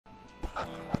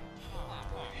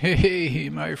Hey,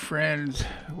 my friends,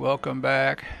 welcome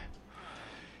back.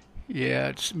 Yeah,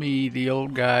 it's me, the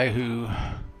old guy who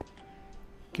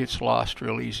gets lost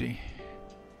real easy.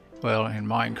 Well, in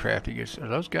Minecraft, are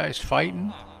those guys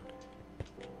fighting?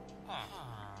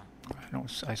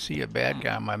 I see a bad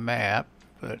guy on my map,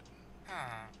 but.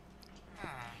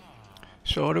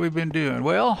 So what have we been doing?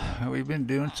 Well, we've been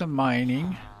doing some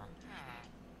mining.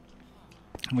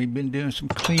 We've been doing some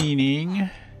cleaning.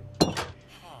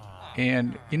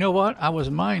 And you know what? I was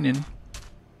mining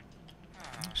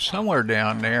somewhere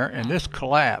down there and this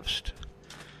collapsed.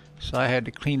 So I had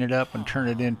to clean it up and turn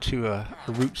it into a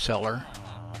root cellar.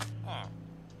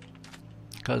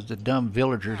 Because the dumb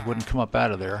villagers wouldn't come up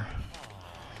out of there.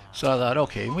 So I thought,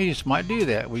 okay, we just might do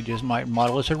that. We just might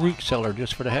model as a root cellar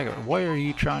just for the heck of it. Why are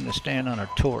you trying to stand on a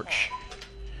torch?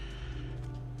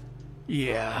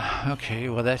 Yeah, okay,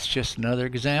 well that's just another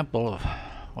example of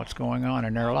what's going on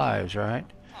in their lives, right?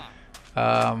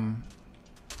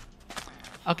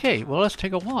 Okay, well let's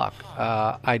take a walk.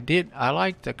 I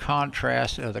like the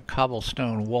contrast of the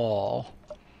cobblestone wall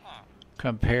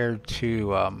compared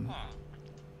to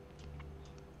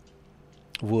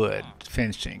wood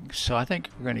fencing. So I think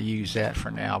we're going to use that for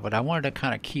now, but I wanted to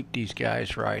kind of keep these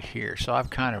guys right here. So I've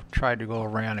kind of tried to go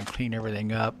around and clean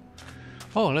everything up.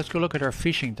 Oh, let's go look at our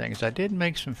fishing things. I did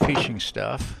make some fishing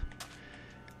stuff.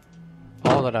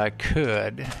 All that I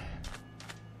could.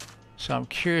 So I'm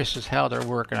curious as how they're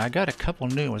working. I got a couple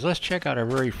new ones. Let's check out our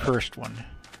very first one.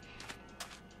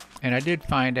 And I did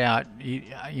find out, you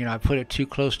know, I put it too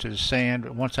close to the sand.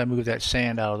 But once I moved that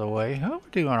sand out of the way, oh, we're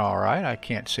doing all right. I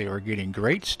can't say we're getting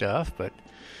great stuff, but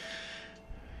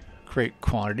great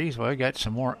quantities. Well, I got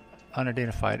some more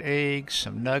unidentified eggs,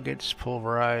 some nuggets,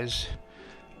 pulverized.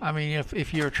 I mean,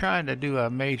 if you're trying to do a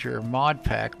major mod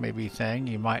pack maybe thing,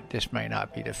 this may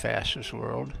not be the fastest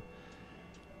world.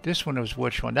 This one was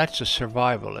which one? That's a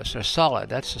survivalist. A solid.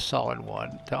 That's a solid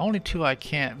one. The only two I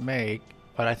can't make,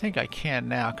 but I think I can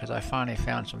now because I finally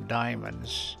found some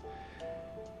diamonds.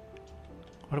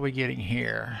 What are we getting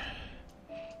here?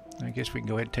 I guess we can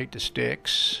go ahead and take the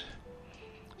sticks.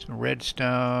 Some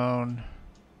redstone.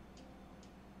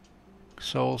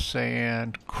 Soul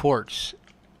sand. Quartz.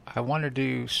 I want to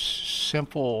do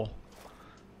simple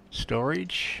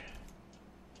storage.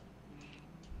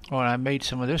 Well, I made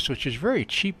some of this, which is very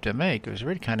cheap to make. It was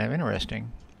really kind of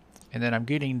interesting. And then I'm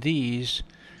getting these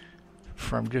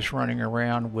from just running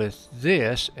around with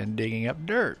this and digging up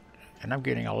dirt. And I'm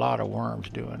getting a lot of worms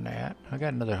doing that. I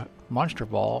got another monster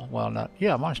ball. Well,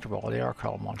 monster ball. They are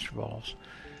called monster balls.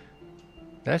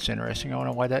 That's interesting. I don't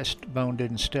know why that bone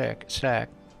didn't stack.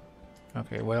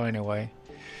 Okay, well, anyway.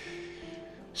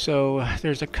 So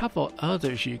there's a couple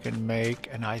others you can make,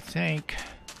 and I think...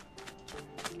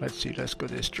 Let's see, let's go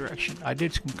this direction. I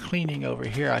did some cleaning over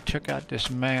here. I took out this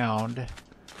mound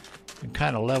and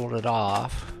kind of leveled it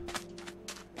off.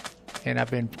 And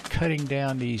I've been cutting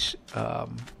down these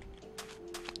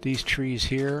trees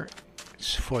here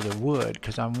for the wood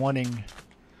because I'm wanting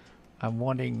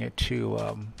it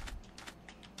to.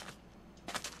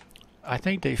 I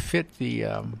think they fit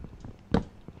the.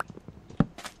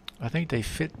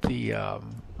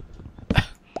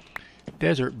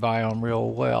 Desert biome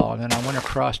real well, and then I went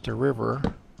across the river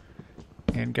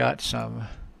and got some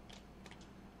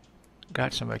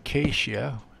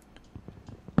acacia.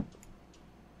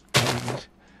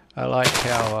 I like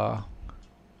how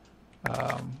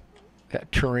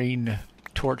that terrain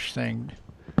torch thing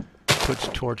puts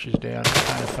torches down. It's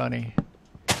kind of funny.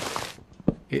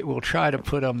 It will try to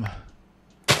put them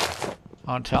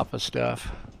on top of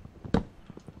stuff.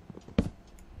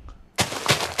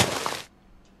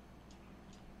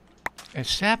 And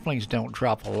saplings don't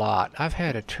drop a lot. I've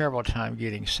had a terrible time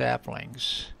getting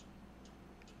saplings.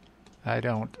 I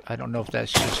don't know if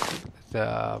that's just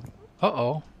the...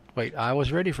 Uh-oh. Wait, I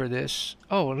was ready for this.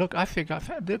 Oh, look, I think I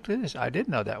found this. I didn't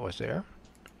know that was there.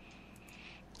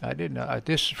 I didn't know.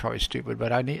 This is probably stupid,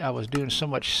 but I was doing so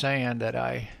much sand that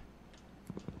I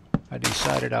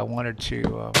decided I wanted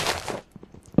to...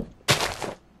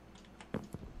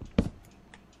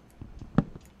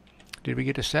 Did we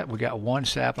get a sap? We got one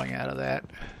sapling out of that.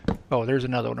 Oh, there's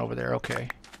another one over there. Okay.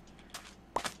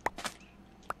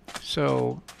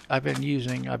 So I've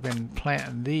been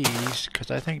planting these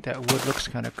because I think that wood looks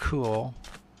kind of cool.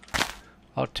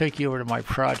 I'll take you over to my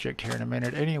project here in a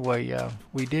minute. Anyway,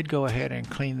 we did go ahead and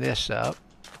clean this up.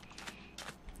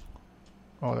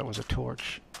 Oh, that was a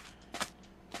torch.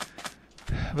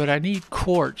 But I need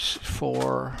quartz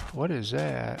for, what is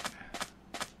that?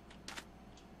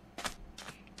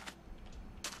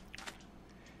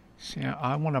 See,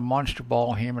 I want to monster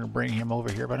ball him and bring him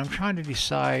over here, but I'm trying to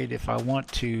decide if I want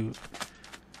to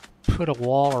put a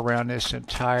wall around this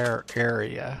entire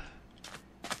area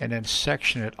and then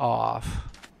section it off,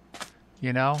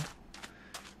 you know?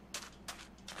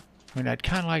 I mean, I'd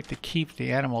kind of like to keep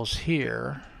the animals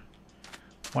here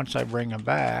once I bring them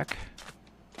back.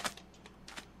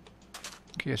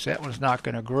 Guess that one's not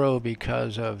going to grow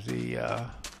because of the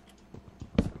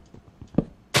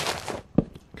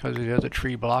other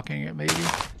tree blocking it, maybe.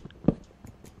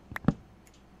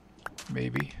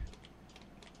 Maybe.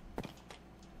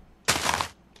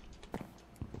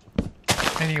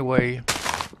 Anyway,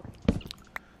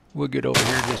 we'll get over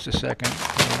here just a second.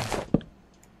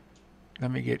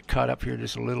 Let me get caught up here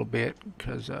just a little bit,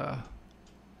 because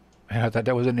I thought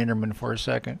that was an Enderman for a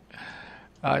second.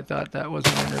 I thought that was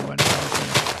an Enderman.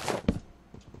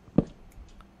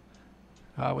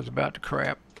 I was about to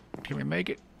crap. Can we make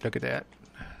it? Look at that.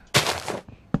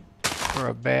 For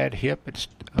a bad hip,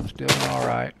 I'm still all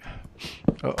right.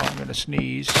 Oh, I'm gonna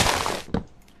sneeze.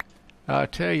 I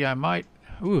tell you, I might.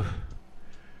 Ooh.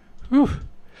 Ooh.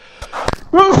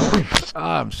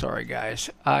 I'm sorry, guys.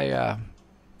 I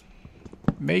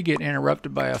may get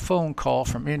interrupted by a phone call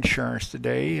from insurance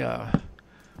today.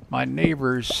 My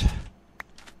neighbors.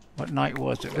 What night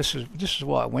was it? This is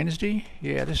what, Wednesday?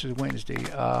 Yeah, this is Wednesday.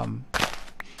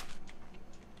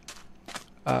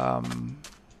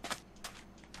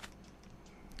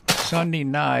 Sunday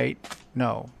night.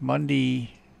 No,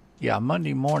 Monday. Yeah,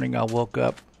 Monday morning I woke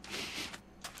up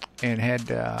and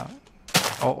had.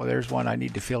 Oh, there's one I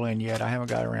need to fill in yet. I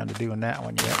haven't got around to doing that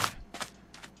one yet.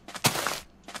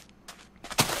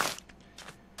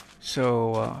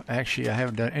 So actually, I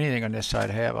haven't done anything on this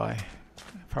side, have I?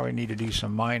 Probably need to do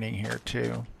some mining here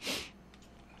too.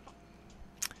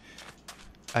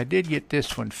 I did get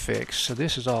this one fixed, so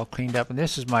this is all cleaned up, and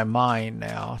this is my mine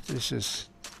now. This is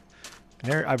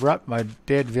there. I brought my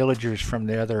dead villagers from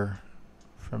the other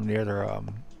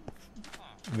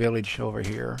village over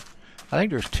here. I think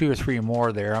there's 2 or 3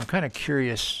 more there. I'm kind of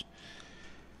curious.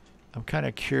 I'm kind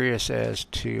of curious as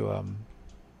to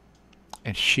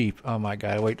and sheep. Oh my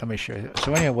God! Wait, let me show you.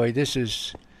 So anyway, this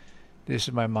is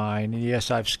my mine. And yes,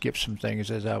 I've skipped some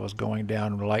things as I was going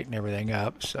down and lighting everything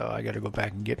up. So I got to go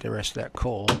back and get the rest of that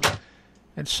coal.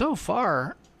 And so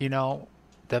far, you know,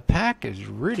 the pack is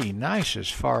really nice as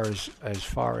far as.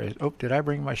 Oh, did I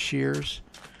bring my shears?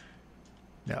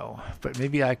 No, but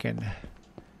maybe I can.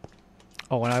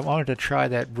 Oh, and I wanted to try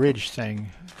that bridge thing,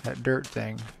 that dirt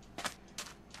thing.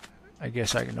 I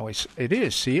guess I can always. It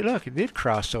is. See, look, it did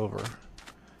cross over.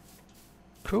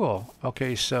 Cool.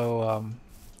 Okay, so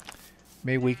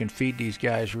maybe we can feed these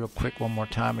guys real quick one more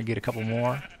time and get a couple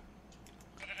more.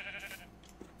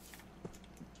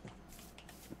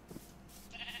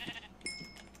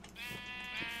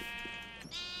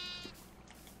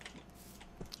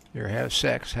 Here, have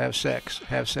sex, have sex,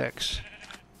 have sex.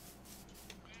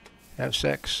 Have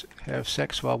sex, have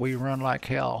sex while we run like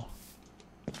hell.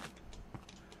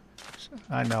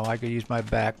 I know, I could use my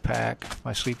backpack,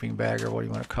 my sleeping bag, or what do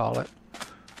you want to call it.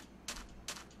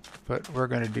 But we're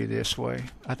going to do this way.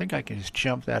 I think I can just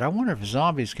jump that. I wonder if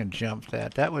zombies can jump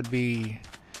that. That might be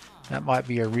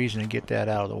a reason to get that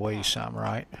out of the way some,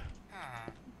 right?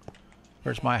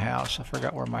 Where's my house? I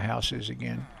forgot where my house is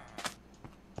again.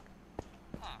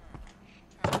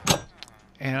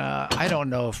 And I don't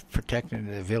know if protecting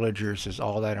the villagers is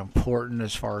all that important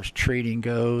as far as trading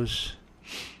goes.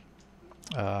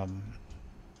 I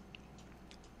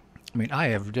mean, I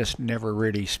have just never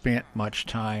really spent much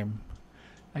time.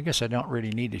 I guess I don't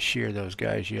really need to shear those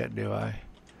guys yet, do I?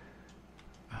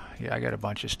 Yeah, I got a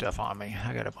bunch of stuff on me.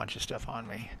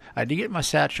 I did get my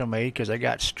satchel made because I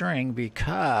got string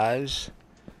because...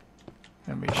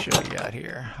 Let me show you out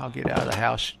here. I'll get out of the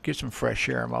house, get some fresh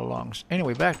air in my lungs.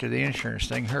 Anyway, back to the insurance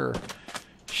thing. Her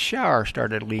shower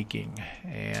started leaking,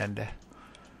 and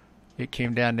it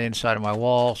came down the inside of my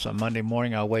wall. So Monday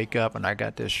morning I wake up and I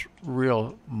got this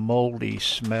real moldy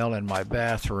smell in my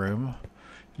bathroom,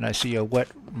 and I see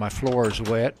my floor is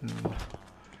wet, and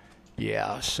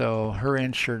yeah. So her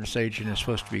insurance agent is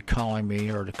supposed to be calling me,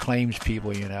 or the claims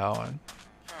people, you know. And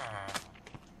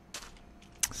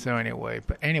so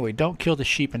anyway, don't kill the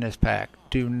sheep in this pack.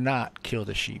 Do not kill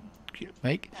the sheep.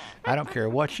 I don't care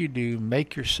what you do,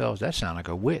 make yourselves. That sounds like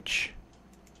a witch.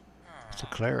 It's a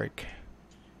cleric.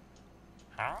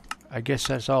 I guess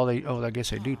that's all they. Oh, I guess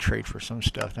they do trade for some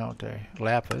stuff, don't they?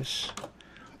 Lapis.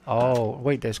 Oh,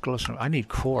 wait, that's glowstone. I need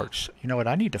quartz. You know what?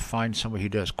 I need to find somebody who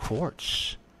does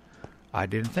quartz. I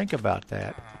didn't think about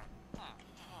that.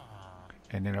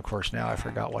 And then, of course, now I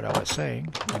forgot what I was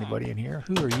saying. Anybody in here?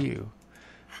 Who are you?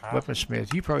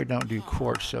 Weaponsmith. You probably don't do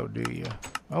quartz, though, do you?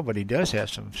 Oh, but he does have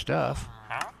some stuff.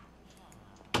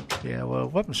 Yeah, well,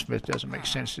 weaponsmith doesn't make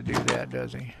sense to do that,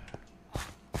 does he?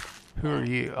 Who are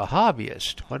you? A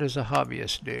hobbyist. What does a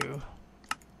hobbyist do?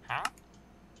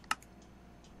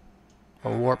 A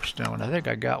warp stone. I think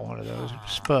I got one of those.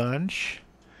 Sponge.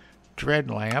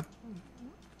 Dread lamp.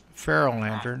 Ferro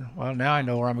lantern. Well, now I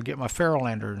know where I'm going to get my ferro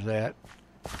lanterns at.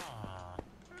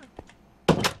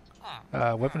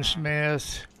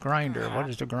 Weaponsmith. Grinder. What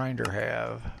does the grinder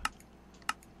have?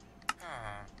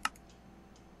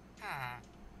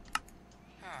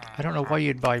 I don't know why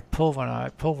you'd buy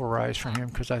pulverize from him,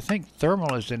 because I think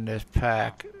thermal is in this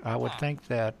pack. I would think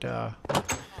that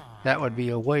that would be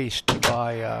a waste to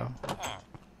buy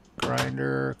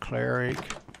grinder, cleric,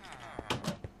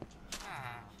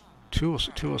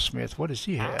 toolsmith. What does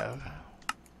he have?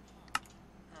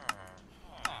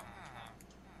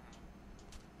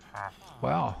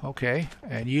 Wow, okay.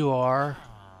 And you are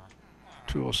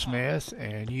toolsmith,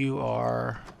 and you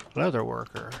are leather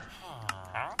worker.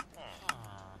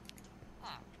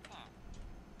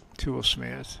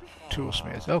 Toolsmith.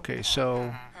 Okay,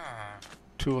 so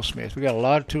toolsmith. We got a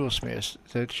lot of toolsmiths.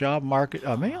 The job market.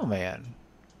 A mailman.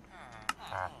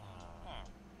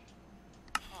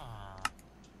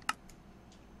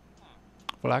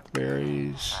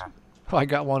 Blackberries. Oh, I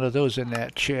got one of those in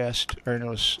that chest, or in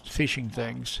those fishing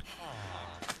things.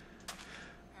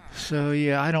 So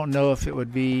yeah, I don't know if it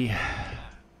would be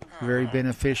very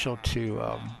beneficial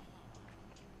to.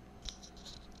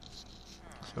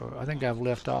 So I think I've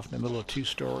left off in the middle of 2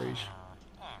 stories.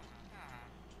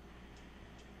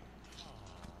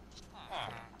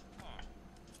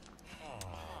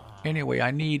 Anyway,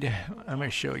 I'm going to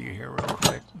show you here real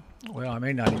quick. Well, I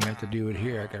may not even have to do it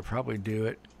here. I could probably do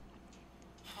it.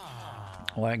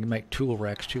 Well, I can make tool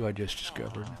racks too, I just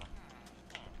discovered.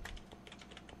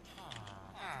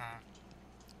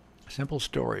 Simple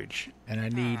storage. And I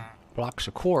need blocks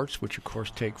of quartz, which of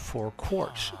course take 4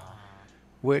 quartz,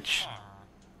 which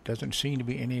doesn't seem to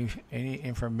be any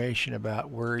information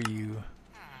about where you...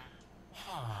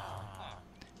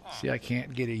 See, I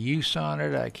can't get a use on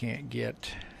it. I can't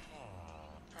get...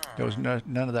 There was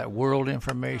none of that world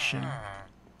information.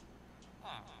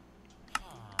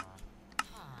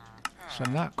 So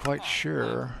I'm not quite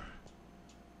sure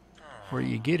where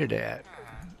you get it at.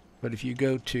 But if you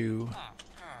go to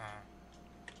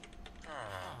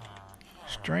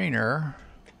strainer,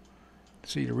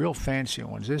 see the real fancy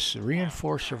ones. This is a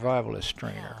reinforced survivalist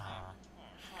strainer.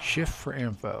 Shift for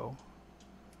info.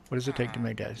 What does it take to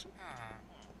make that?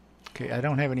 Okay, I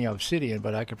don't have any obsidian,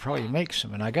 but I could probably make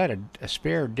some. And I got a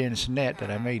spare dense net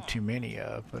that I made too many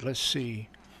of. But let's see.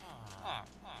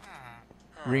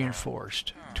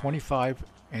 Reinforced. 25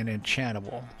 and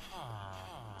enchantable.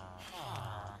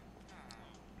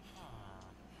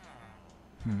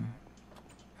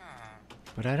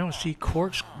 But I don't see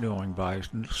quartz going by.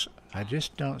 I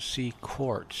just don't see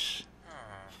quartz.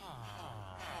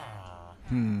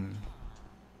 I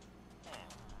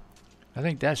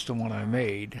think that's the one I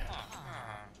made.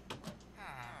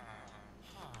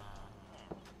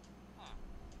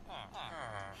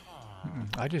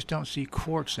 I just don't see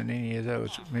quartz in any of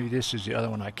those. Maybe this is the other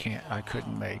one I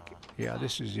couldn't make. Yeah,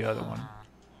 this is the other one.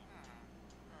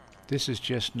 This is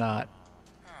just not,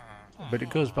 but it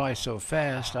goes by so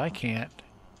fast I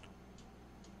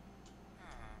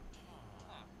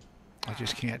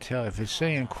just can't tell. If it's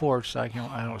saying quartz, I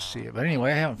don't see it. But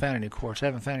anyway, I haven't found any quartz. I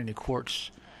haven't found any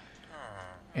quartz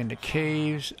in the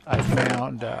caves. I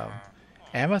found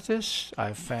amethyst.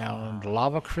 I found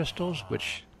lava crystals,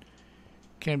 which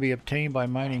can be obtained by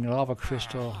mining lava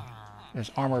crystal as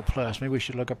armor plus. Maybe we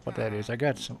should look up what that is. I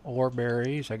got some ore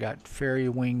berries. I got fairy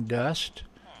wing dust,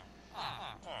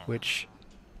 which,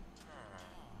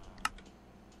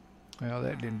 well,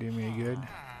 that didn't do me any good.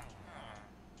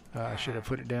 I should have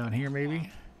put it down here maybe.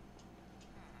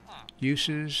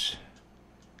 Uses.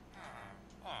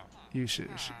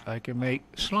 I can make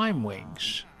slime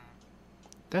wings.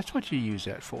 That's what you use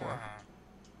that for.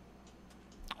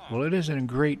 Well, it is in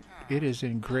great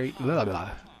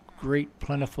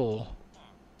plentiful.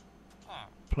 I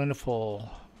wonder if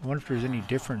there's any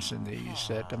difference in these.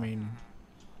 That, I mean,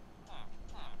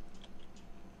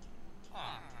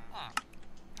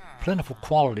 plentiful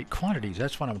quantities.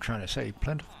 That's what I'm trying to say.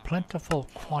 Plentiful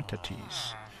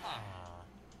quantities.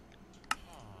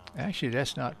 Actually,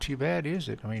 that's not too bad, is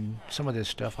it? I mean, some of this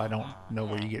stuff I don't know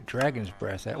where you get dragon's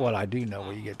breath at. Well, I do know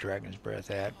where you get dragon's breath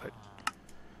at, but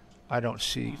I don't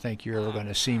think you're ever going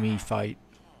to see me fight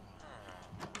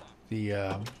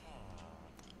the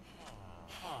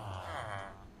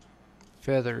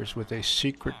feathers with a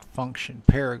secret function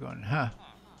paragon, huh?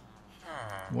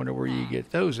 Wonder where you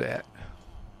get those at.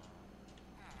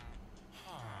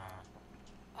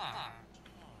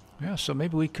 Yeah, so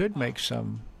maybe we could make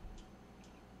some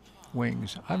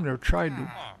wings. I've never tried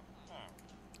to...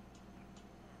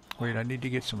 Wait, I need to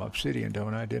get some obsidian,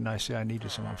 don't I? Didn't I say I needed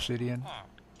some obsidian?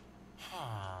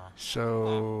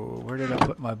 So, where did I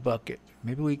put my bucket?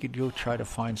 Maybe we could go try to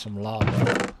find some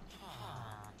lava.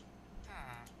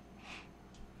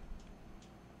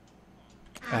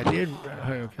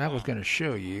 I was going to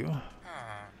show you,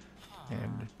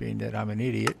 and being that I'm an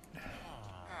idiot,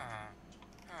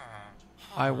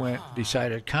 I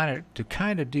decided to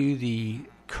kind of do the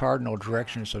cardinal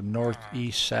directions of north,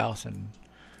 east, south, and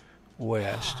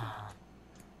west.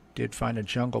 Did find a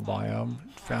jungle biome,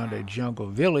 found a jungle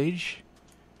village,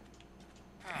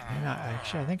 and I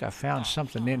think I found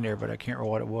something in there, but I can't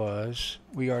remember what it was.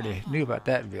 We already knew about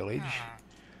that village.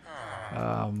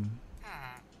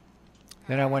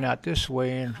 Then I went out this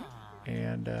way,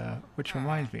 and which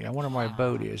reminds me, I wonder where my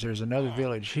boat is. There's another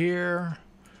village here.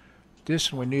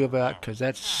 This one we knew about because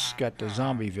that's got the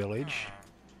zombie village.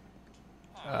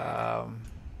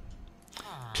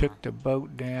 Took the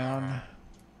boat down.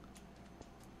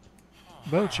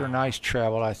 Boats are nice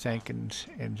travel, I think, in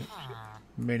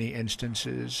many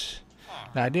instances.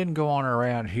 Now, I didn't go on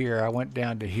around here. I went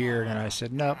down to here, and I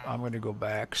said, nope, I'm going to go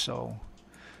back. So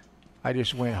I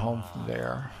just went home from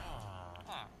there.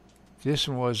 This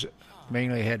one was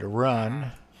mainly had to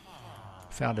run.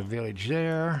 Found a village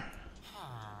there.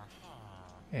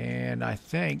 And I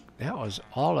think that was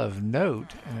all of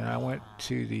note. And then I went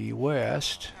to the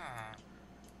west.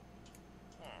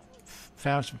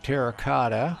 Found some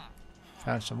terracotta.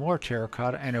 Found some more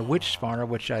terracotta and a witch spawner,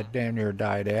 which I damn near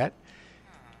died at.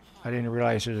 I didn't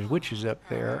realize there's witches up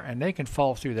there, and they can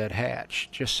fall through that hatch,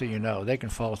 just so you know. They can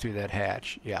fall through that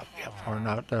hatch. Yeah, or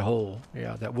not the hole.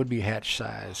 Yeah, that would be hatch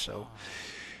size. So,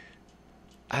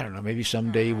 I don't know. Maybe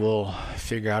someday we'll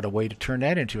figure out a way to turn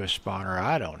that into a spawner.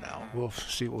 I don't know. We'll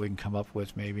see what we can come up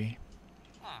with, maybe.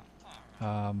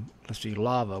 Let's see,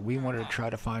 lava. We wanted to try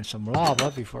to find some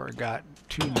lava before it got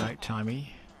too nightimey.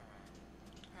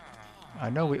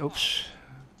 I know we... Oops.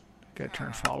 Got to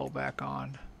turn follow back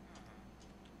on.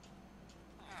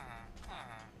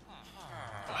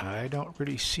 I don't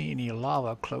really see any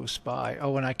lava close by.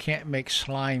 Oh, and I can't make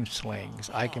slime slings.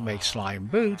 I can make slime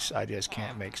boots. I just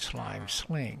can't make slime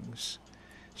slings.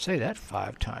 Say that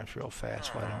 5 times real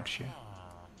fast, why don't you?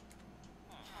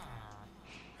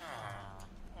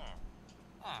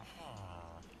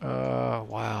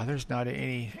 Wow, there's not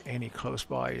any close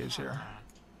by, is there?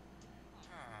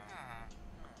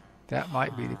 That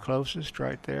might be the closest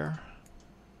right there.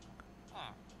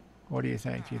 What do you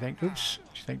think? Do you think, oops,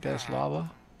 do you think that's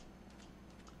lava?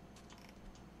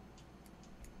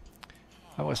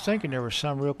 I was thinking there was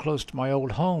some real close to my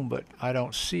old home, but I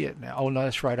don't see it now. Oh, no,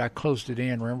 that's right. I closed it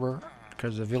in, remember?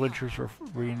 Because the villagers were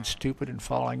being stupid and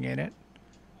falling in it.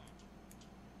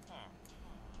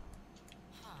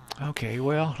 Okay,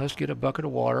 well, let's get a bucket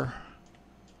of water.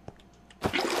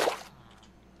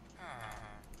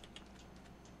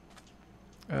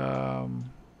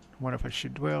 I wonder if I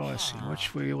should, well, let's see.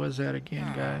 Which way was that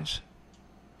again, guys?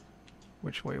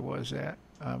 Which way was that?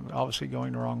 I'm obviously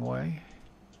going the wrong way.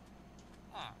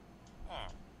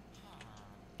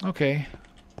 Okay.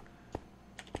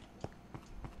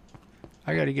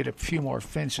 I got to get a few more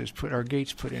fences, our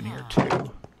gates put in here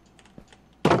too.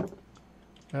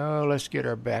 Oh, let's get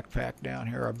our backpack down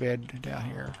here, our bed down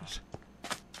here.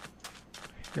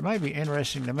 It might be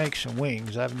interesting to make some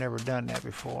wings. I've never done that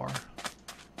before.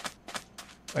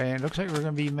 And it looks like we're going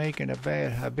to be making a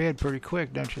bed pretty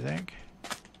quick, don't you think?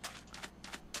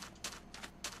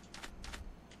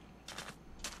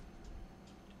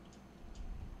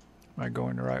 Am I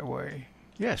going the right way?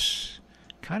 Yes.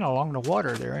 Kind of along the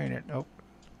water there, ain't it? Oh.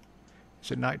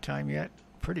 Is it nighttime yet?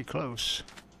 Pretty close.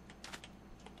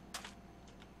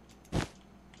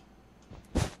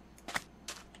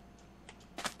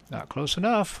 Not close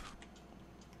enough.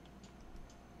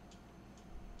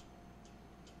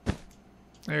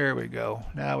 There we go.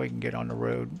 Now we can get on the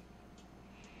road.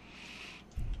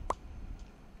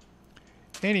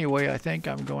 Anyway, I think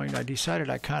I decided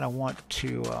I kind of want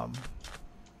to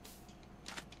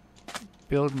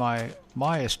build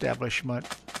my establishment.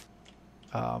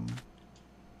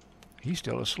 He's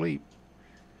still asleep.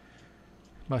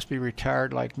 Must be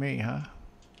retired like me, huh?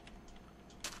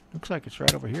 Looks like it's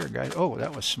right over here, guys. Oh,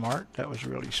 that was smart. That was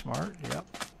really smart. Yep.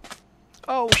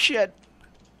 Oh, shit.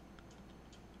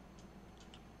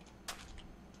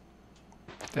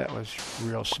 That was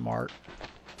real smart.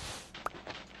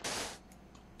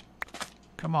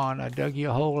 Come on, I dug you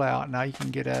a hole out. Now you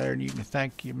can get out there and you can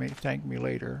thank me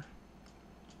later.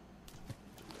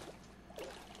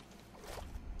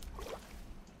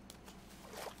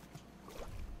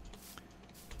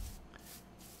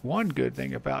 one good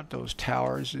thing about those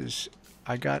towers is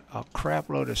I got a crap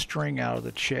load of string out of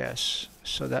the chest,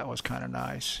 so that was kind of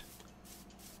nice.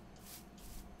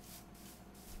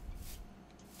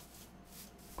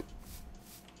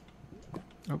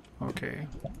 Oh, okay.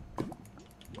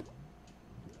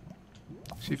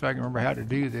 See if I can remember how to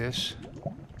do this.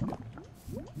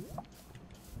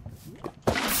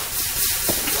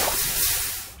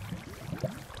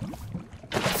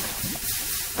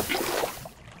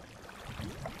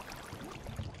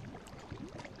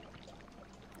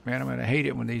 Man, I'm going to hate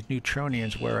it when these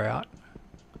neutronians wear out.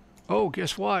 Oh,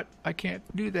 guess what? I can't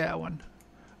do that one.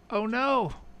 Oh,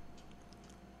 no.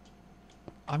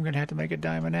 I'm going to have to make a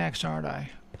diamond axe, aren't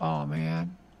I? Oh,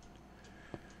 man.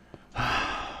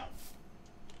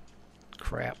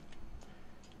 Crap.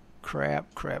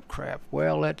 Crap, crap, crap.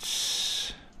 Well,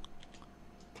 let's...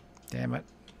 Damn it.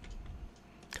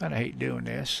 Kind of hate doing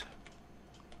this.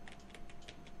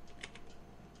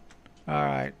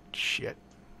 Alright, shit.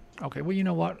 Okay, well, you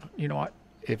know what? You know what?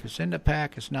 If it's in the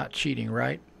pack, it's not cheating,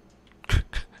 right?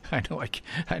 I know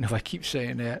I keep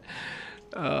saying that.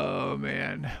 Oh,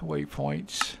 man.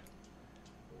 Waypoints.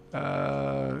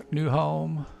 New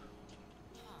home.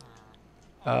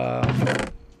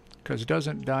 Because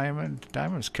doesn't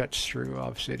diamonds cuts through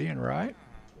obsidian, right?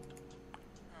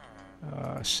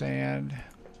 Sand.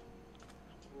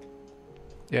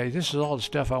 Yeah, this is all the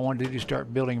stuff I wanted to do to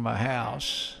start building my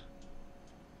house.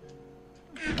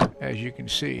 As you can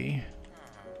see.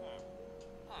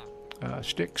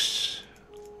 Sticks.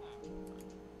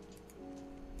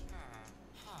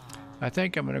 I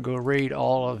think I'm going to go raid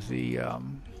all of the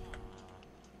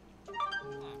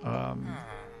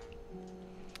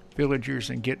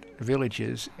villagers and get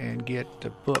villages and get the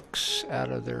books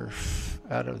out of their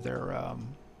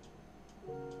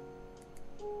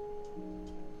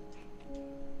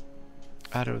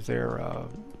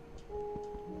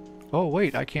oh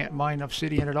wait, I can't mine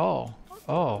obsidian at all.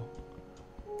 Oh,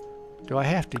 do I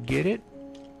have to get it?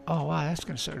 Oh wow, that's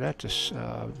gonna start that to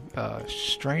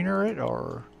strainer it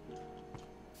or.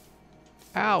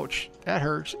 Ouch, that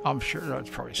hurts. I'm sure that's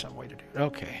probably some way to do it.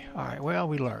 Okay, all right, well,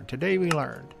 we learned. Today we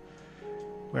learned.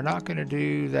 We're not going to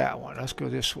do that one. Let's go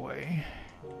this way.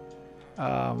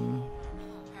 Yeah,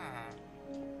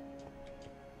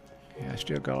 I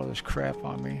still got all this crap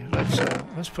on me.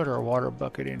 Let's put our water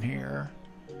bucket in here.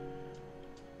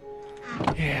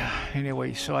 Yeah,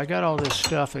 anyway, so I got all this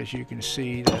stuff, as you can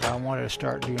see, that I wanted to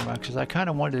start doing, because I kind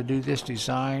of wanted to do this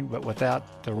design, but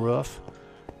without the roof.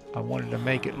 I wanted to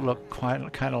make it look kind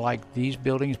of like these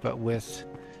buildings, but with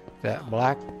that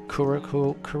black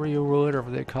Korea wood, or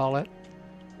what they call it,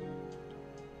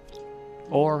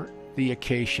 or the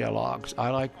acacia logs. I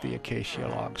like the acacia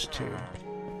logs too.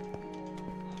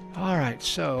 All right,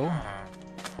 so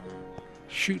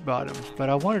chute bottoms, but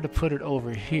I wanted to put it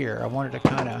over here. I wanted to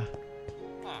kind of.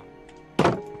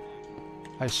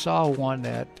 I saw one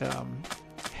that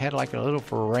had like a little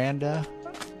veranda.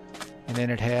 And then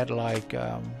it had like,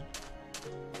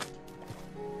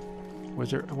 was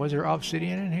there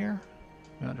obsidian in here?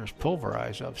 No, there's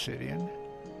pulverized obsidian.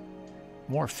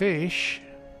 More fish.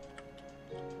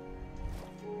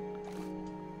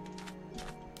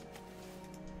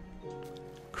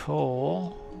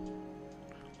 Coal.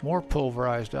 More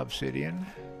pulverized obsidian.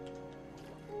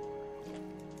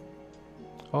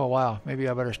 Oh wow, maybe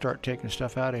I better start taking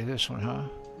stuff out of this one, huh?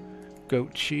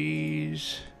 Goat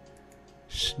cheese.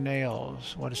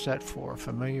 Snails, what is that for?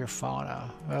 Familiar fauna.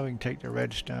 Well, we can take the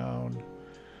redstone.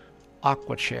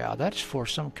 Aqua chow, that's for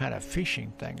some kind of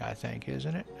fishing thing, I think,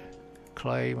 isn't it?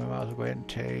 Clay, we might as well go ahead and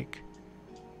take.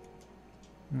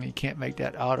 You can't make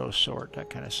that auto sort, that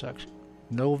kind of sucks.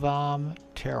 Novam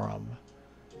terrum.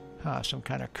 Huh, some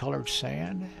kind of colored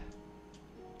sand.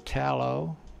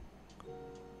 Tallow.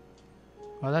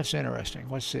 Well, that's interesting.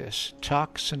 What's this?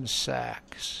 Toxin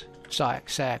sacks. Sack,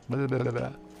 blah, blah, blah,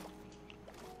 blah.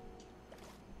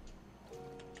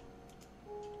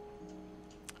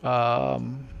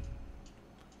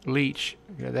 Leech.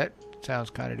 Yeah, that sounds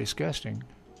kind of disgusting.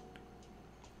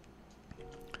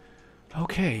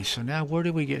 Okay, so now where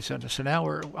do we get something? So now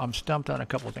I'm stumped on a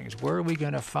couple of things. Where are we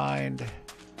going to find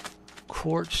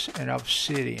quartz and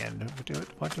obsidian?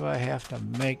 What do I have to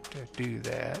make to do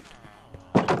that?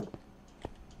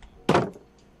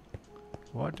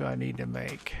 What do I need to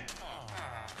make?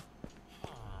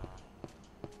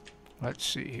 Let's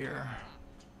see here.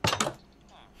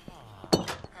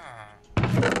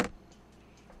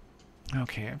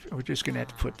 Okay, we're just going to have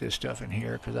to put this stuff in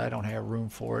here because I don't have room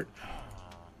for it.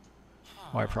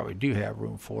 Well, I probably do have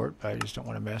room for it, but I just don't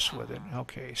want to mess with it.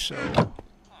 Okay, so...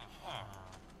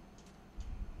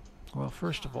 Well,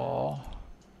 first of all...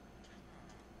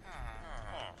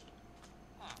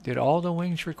 Did all the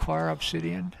wings require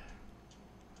obsidian?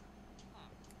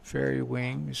 Fairy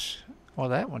wings. Well,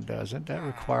 that one doesn't. That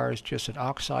requires just an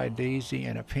oxeye daisy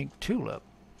and a pink tulip.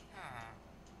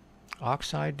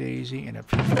 Oxeye daisy and a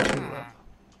pink tulip.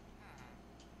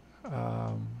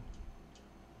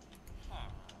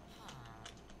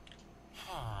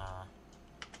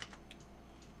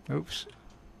 Oops.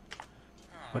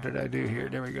 What did I do here?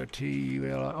 There we go.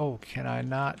 T-U-L. Oh, can I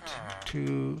not?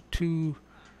 Tulip?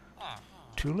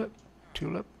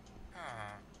 Tulip?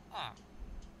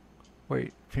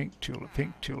 Wait, pink tulip,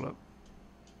 pink tulip.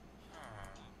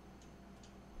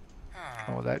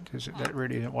 Oh, that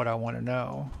really isn't what I want to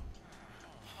know.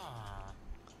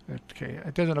 Okay,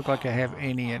 it doesn't look like I have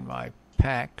any in my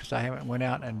pack because I haven't went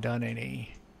out and done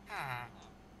any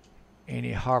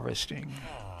harvesting.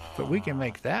 But we can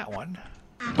make that one.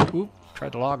 Oop,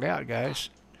 tried to log out, guys.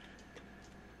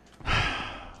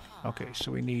 Okay,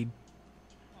 so we need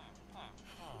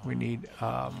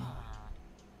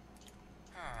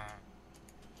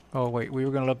oh wait, we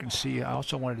were gonna look and see. I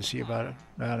also wanted to see about it.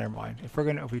 No, never mind.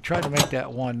 If we try to make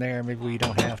that one there, maybe we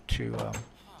don't have to.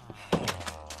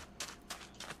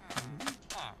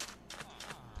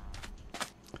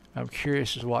 I'm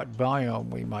curious as what biome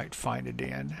we might find it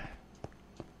in.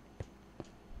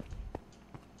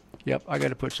 Yep, I got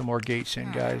to put some more gates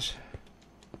in, guys.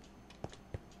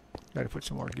 Got to put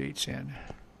some more gates in.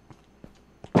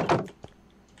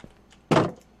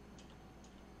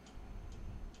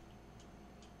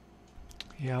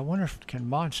 Yeah, I wonder if can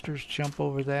monsters jump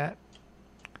over that?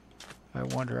 I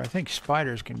wonder. I think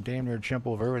spiders can damn near jump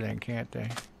over everything, can't they?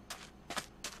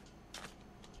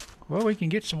 Well, we can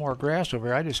get some more grass over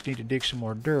here. I just need to dig some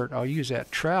more dirt. I'll use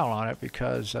that trowel on it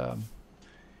because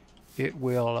it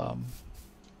will...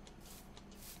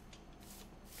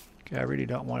 okay, I really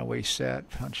don't want to waste that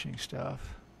punching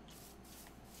stuff.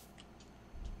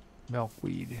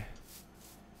 Milkweed.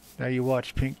 Now you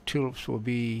watch, pink tulips will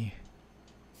be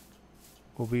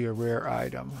a rare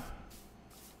item.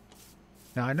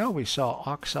 Now I know we saw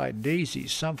oxide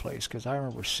daisies someplace because I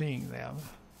remember seeing them,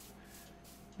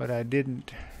 but I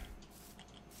didn't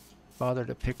bother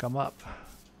to pick them up.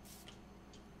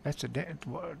 That's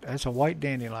a white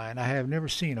dandelion. I have never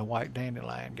seen a white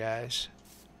dandelion, guys.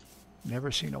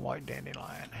 Never seen a white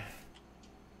dandelion.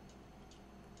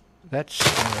 That's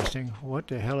interesting. What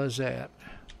the hell is that?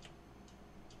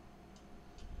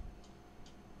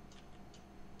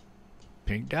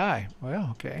 Pink dye. Well,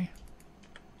 okay.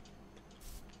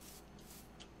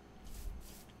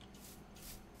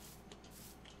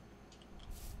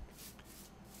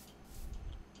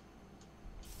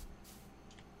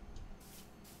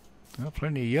 Well,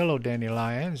 plenty of yellow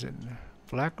dandelions and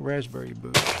black raspberry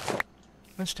bush.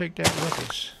 Let's take that with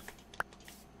us.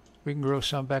 We can grow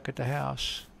some back at the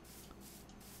house.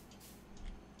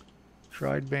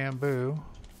 Dried bamboo.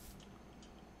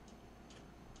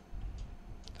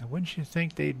 Now, wouldn't you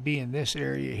think they'd be in this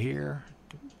area here?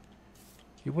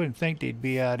 You wouldn't think they'd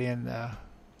be out in the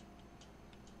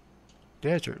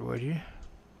desert, would you?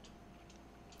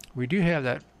 We do have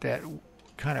that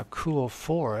kind of cool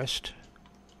forest.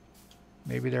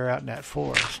 Maybe they're out in that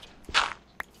forest.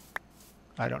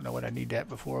 I don't know what I need that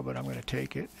before, but I'm going to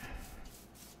take it.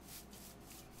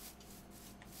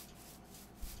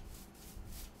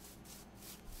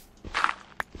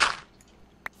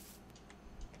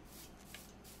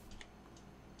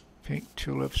 Pink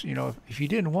tulips. You know, if you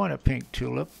didn't want a pink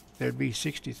tulip, there'd be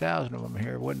 60,000 of them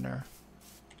here, wouldn't there?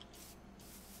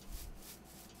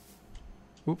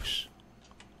 Oops.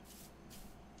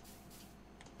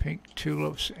 Pink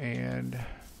tulips, and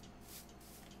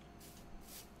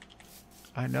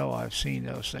I know I've seen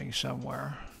those things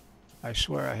somewhere. I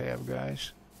swear I have,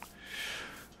 guys.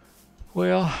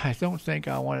 Well, I don't think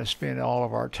I want to spend all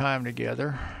of our time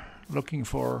together looking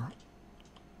for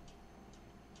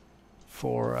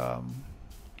oh,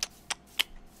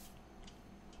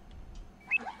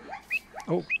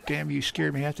 damn, you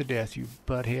scared me half to death, you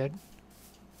butthead.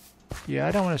 Yeah,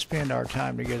 I don't want to spend our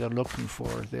time together looking for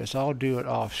this. I'll do it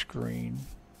off screen.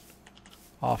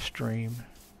 Off stream.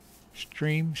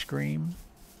 Scream.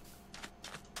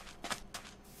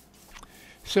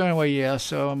 So anyway, yeah,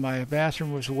 so my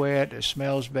bathroom was wet. It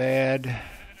smells bad.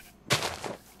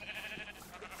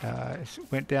 It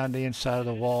went down the inside of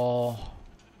the wall.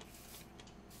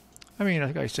 I mean,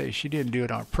 like I say, she didn't do it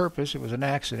on purpose. It was an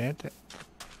accident.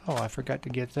 Oh, I forgot to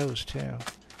get those too.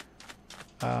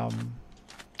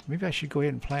 Maybe I should go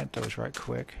ahead and plant those right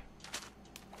quick.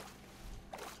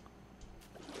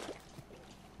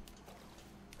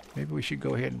 Maybe we should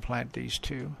go ahead and plant these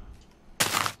too.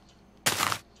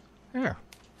 There.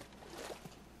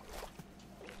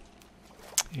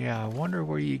 Yeah, I wonder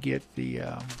where you get the.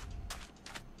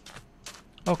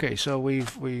 Okay, so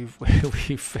we've we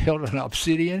failed on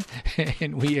obsidian,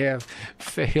 and we have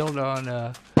failed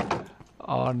on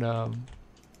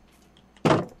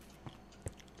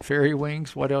fairy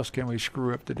wings. What else can we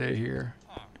screw up today here?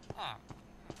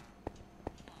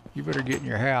 You better get in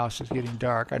your house. It's getting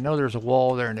dark. I know there's a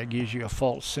wall there, and it gives you a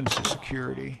false sense of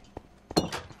security.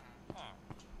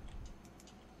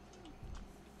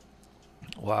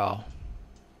 Wow.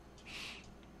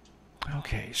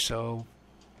 Okay, so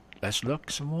let's look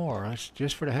some more. Let's,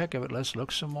 just for the heck of it, let's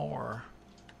look some more.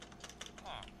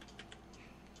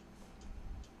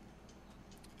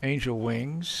 Angel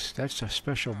wings. That's a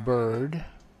special bird.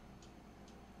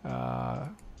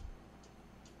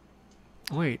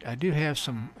 Wait, I do have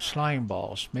some slime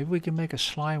balls. Maybe we can make a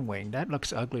slime wing. That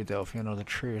looks ugly, though, if you know the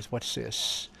truth. What's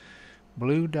this?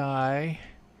 Blue dye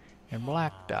and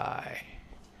black dye.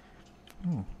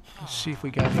 Let's see if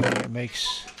we got anything that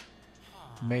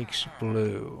makes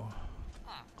blue.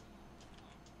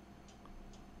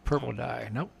 Purple dye.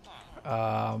 Nope.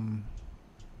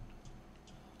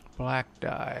 Black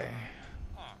dye.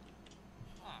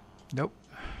 Nope.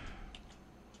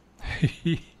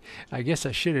 I guess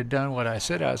I should have done what I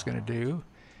said I was going to do.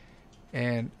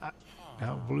 And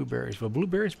no, blueberries. Will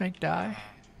blueberries make dye?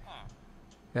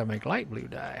 They'll make light blue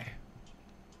dye.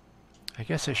 I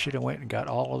guess I should have went and got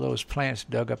all of those plants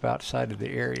dug up outside of the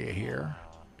area here.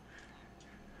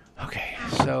 Okay,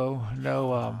 so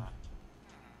no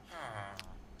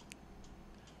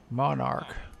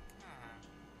monarch.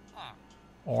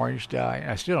 Orange dye.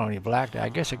 I still don't need black dye. I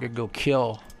guess I could go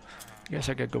kill. I guess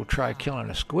I could go try killing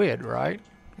a squid, right?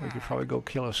 We could probably go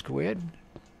kill a squid.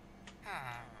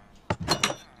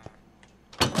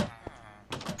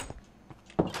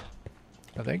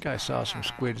 I think I saw some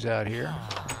squids out here.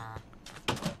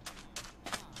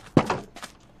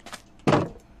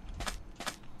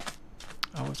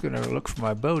 I was going to look for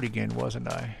my boat again, wasn't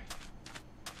I?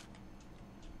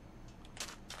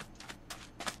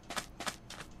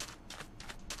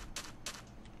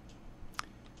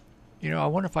 You know, I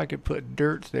wonder if I could put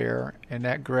dirt there and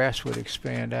that grass would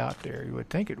expand out there. You would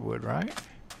think it would, right?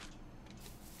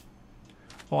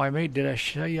 Oh, did I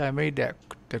show you I made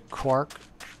the quark,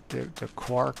 the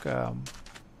quark,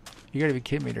 you gotta be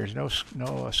kidding me, there's no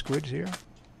squids here?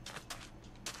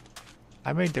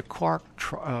 I made the quark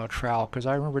trowel because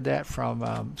I remember that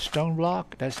from stone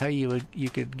block. That's how you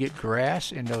could get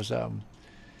grass in those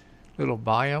little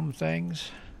biome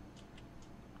things.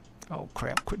 Oh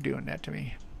crap, quit doing that to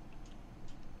me.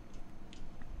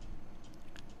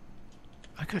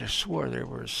 I could have swore there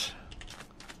was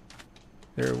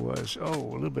oh,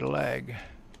 a little bit of lag.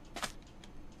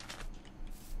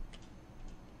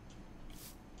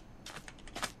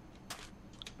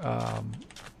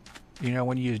 You know,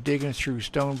 when you was digging through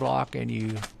stone block and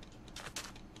you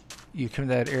come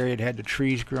to that area that had the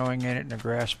trees growing in it and the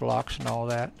grass blocks and all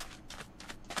that.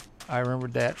 I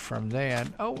remembered that from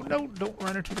then. Oh no, don't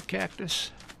run into the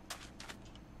cactus.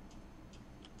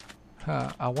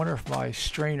 Huh, I wonder if my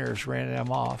strainers ran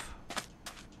them off.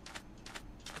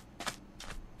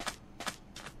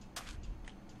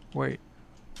 Wait,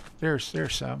 there's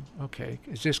some. Okay,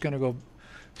 is this gonna go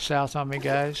south on me,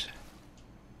 guys?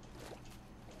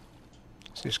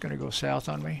 Is this gonna go south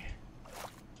on me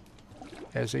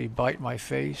as they bite my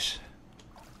face?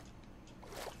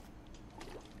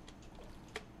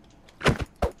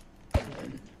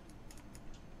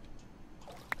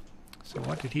 So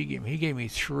what did he give me? He gave me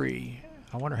 3.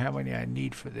 I wonder how many I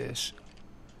need for this.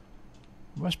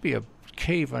 There must be a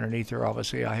cave underneath there,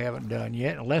 obviously, I haven't done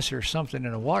yet, unless there's something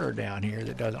in the water down here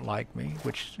that doesn't like me,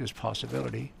 which is a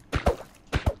possibility.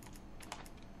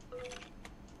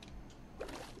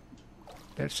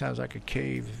 That sounds like a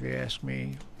cave, if you ask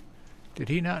me. Did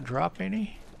he not drop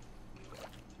any?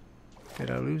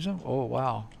 Did I lose them? Oh,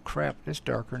 wow. Crap, it's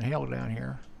darker than hell down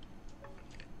here.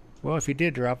 Well, if he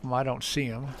did drop them, I don't see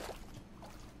them.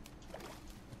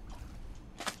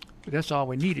 But that's all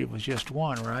we needed was just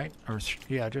one, right? Or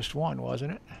yeah, just one,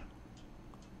 wasn't it?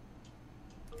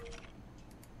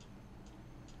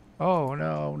 Oh,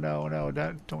 no, no, no.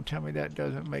 Don't tell me that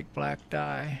doesn't make black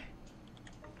dye.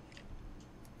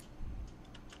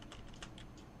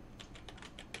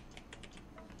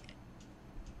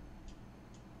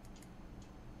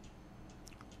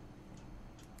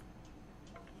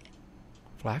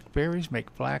 Blackberries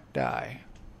make black dye.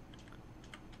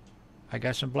 I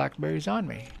got some blackberries on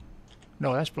me.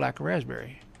 No, that's black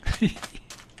raspberry.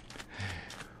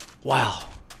 Wow.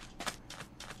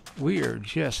 We are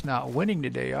just not winning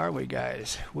today, are we,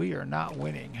 guys? We are not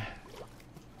winning.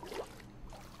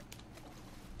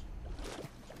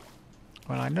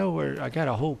 Well, I know I got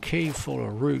a whole cave full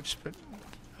of roots, but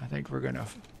I think we're gonna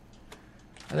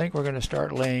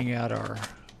start laying out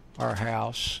our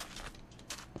house.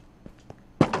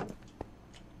 I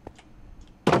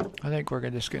think we're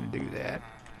just gonna do that.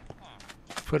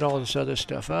 Put all this other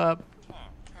stuff up.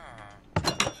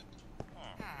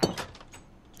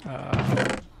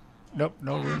 Nope,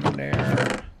 no room in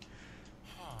there.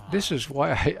 This is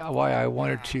why I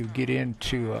wanted to get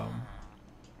into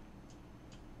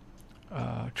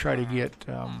try to get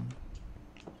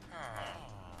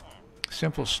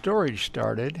simple storage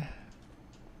started.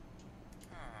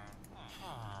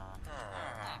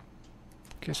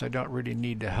 Guess I don't really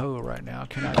need the hoe right now.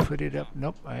 Can I put it up?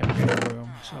 Nope, I haven't got room,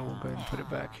 so we'll go ahead and put it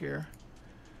back here.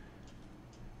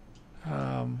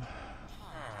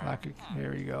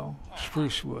 There you go.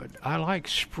 Spruce wood. I like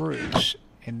spruce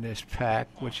in this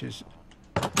pack, which is...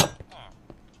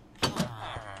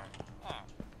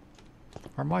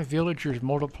 Are my villagers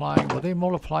multiplying? Will they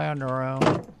multiply on their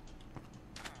own?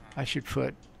 I should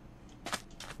put...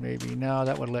 Maybe. No,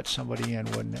 that would let somebody in,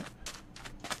 wouldn't it?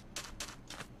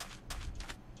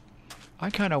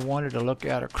 I kind of wanted to look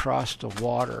out across the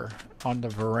water on the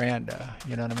veranda.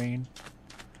 You know what I mean?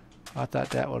 I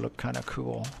thought that would look kind of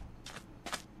cool.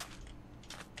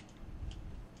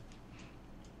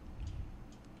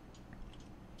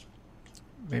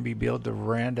 Maybe build the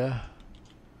veranda.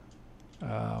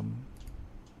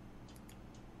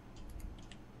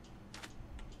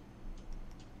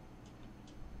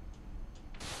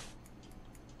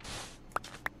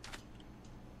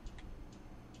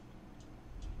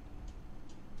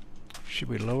 Should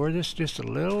we lower this just a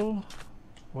little?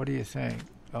 What do you think?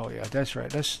 Oh yeah, that's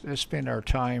right. Let's spend our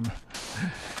time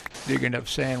digging up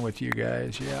sand with you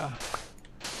guys. Yeah.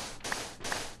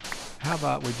 How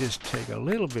about we just take a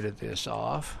little bit of this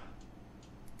off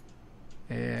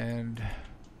and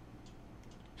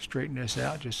straighten this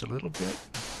out just a little bit.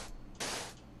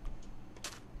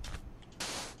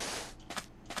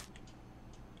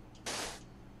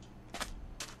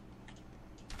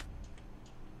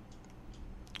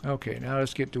 Okay, now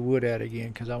let's get the wood out again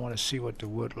because I want to see what the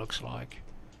wood looks like.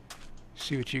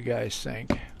 See what you guys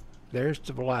think. There's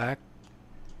the black.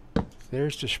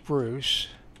 There's the spruce.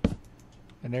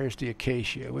 And there's the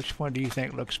acacia. Which one do you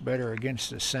think looks better against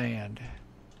the sand?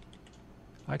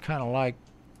 I kind of like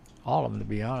all of them, to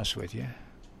be honest with you.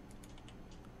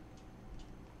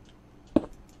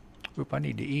 Oop, I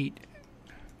need to eat.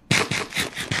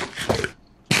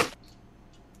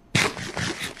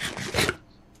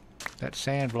 That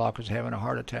sand block was having a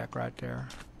heart attack right there.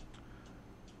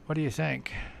 What do you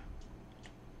think?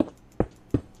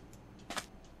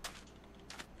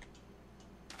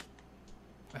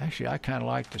 Actually, I kind of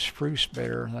like the spruce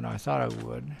better than I thought I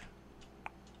would.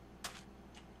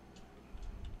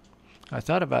 I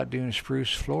thought about doing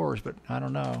spruce floors, but I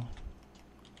don't know.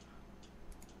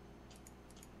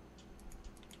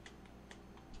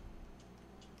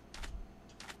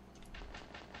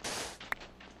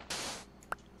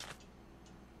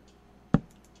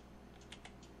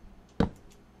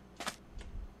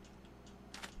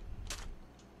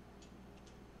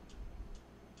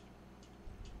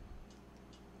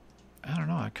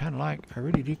 I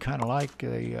really do kind of like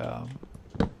the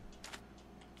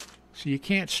so you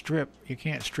can't strip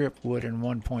wood in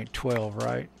 1.12,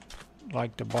 right?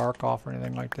 Like the bark off or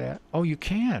anything like that. Oh, you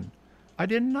can. I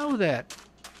didn't know that.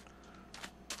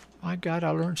 My God, I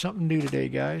learned something new today,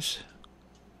 guys.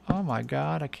 Oh my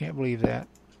God, I can't believe that.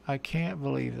 I can't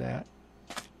believe that.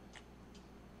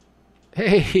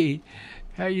 Hey,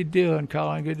 how you doing,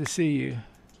 Colin? Good to see you.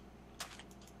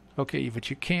 Okay, but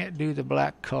you can't do the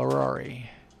black Carrari.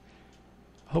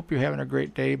 Hope you're having a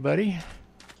great day, buddy.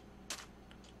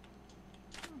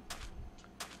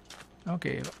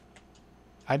 Okay,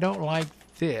 I don't like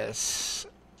this,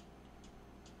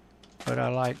 but I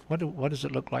like, what does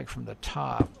it look like from the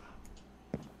top?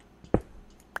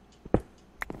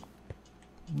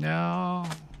 No,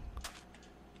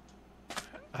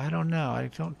 I don't know. I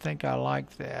don't think I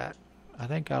like that. I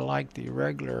think I like the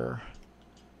regular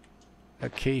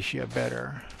acacia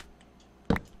better.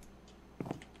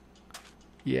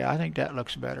 Yeah, I think that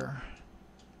looks better.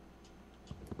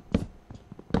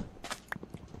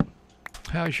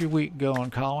 How's your week going,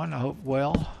 Colin? I hope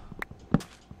well.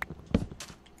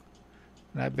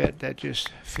 And I bet that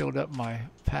just filled up my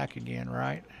pack again,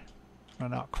 right? No,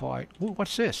 not quite. Ooh,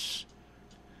 what's this?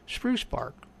 Spruce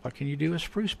bark. What can you do with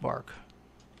spruce bark?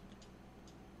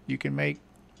 You can make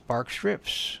bark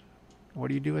strips. What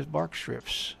do you do with bark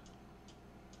strips?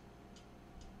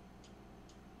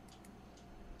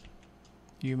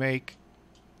 You make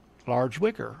large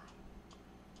wicker.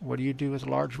 What do you do with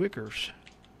large wickers?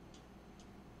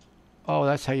 Oh,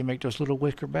 that's how you make those little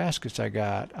wicker baskets I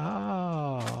got.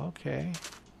 Oh, okay.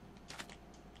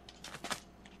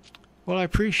 Well, I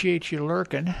appreciate you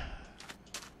lurking.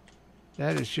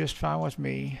 That is just fine with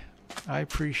me. I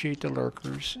appreciate the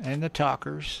lurkers and the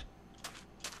talkers.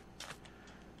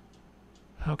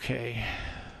 Okay.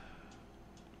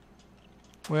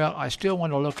 Well, I still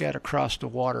want to look at across the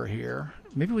water here.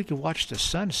 Maybe we could watch the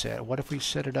sunset. What if we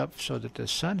set it up so that the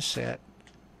sunset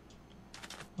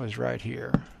was right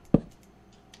here?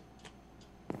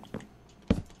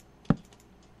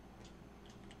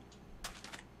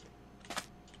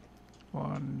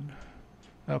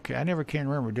 Okay, I never can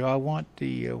remember. Do I want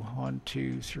the 1,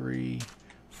 2, 3,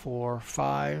 4,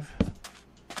 5?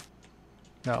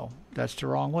 No, that's the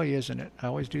wrong way, isn't it? I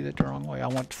always do that the wrong way. I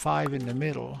want 5 in the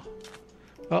middle.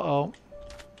 Uh-oh.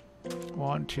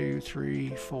 1, 2, 3,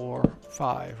 4,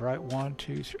 5, right? 1,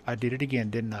 2, 3. I did it again,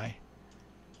 didn't I?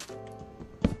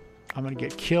 I'm going to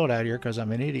get killed out here because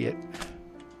I'm an idiot.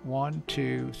 1,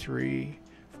 2, 3,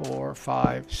 4,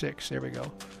 5, 6. There we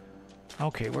go.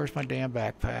 Okay, where's my damn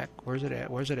backpack? Where's it at?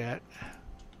 Where's it at?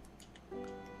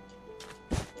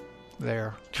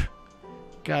 There.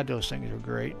 God, those things are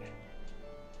great.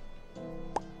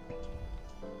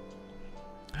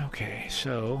 Okay,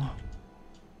 so...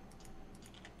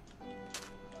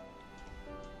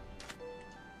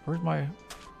 where's my...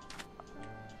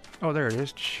 oh, there it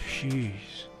is. Jeez.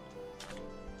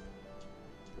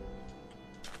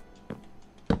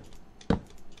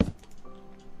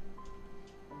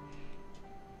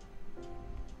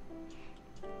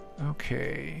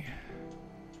 Okay.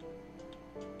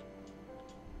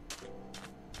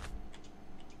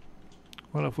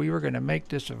 Well, if we were going to make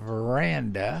this a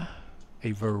veranda,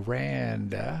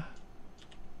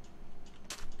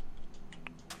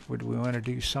 would we want to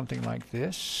do something like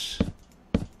this?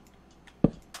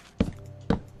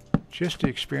 Just to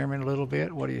experiment a little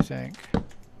bit, what do you think?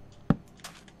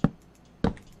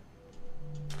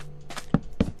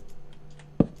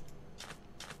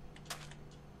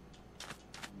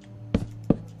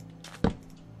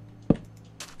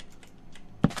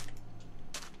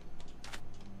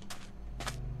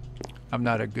 I'm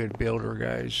not a good builder,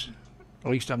 guys. At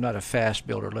least I'm not a fast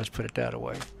builder, let's put it that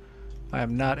way. I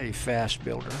am not a fast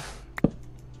builder.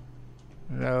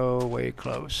 No way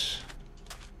close.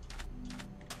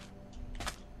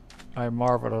 I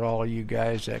marvel at all of you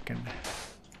guys that can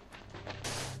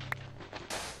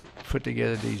put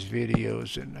together these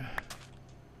videos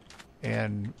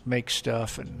and make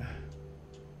stuff. And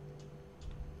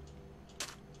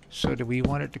so do we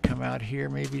want it to come out here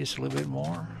maybe just a little bit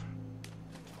more?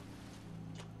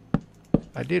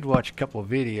 I did watch a couple of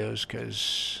videos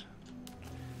because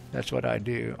that's what I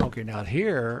do. Okay, now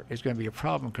here is going to be a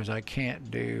problem because I can't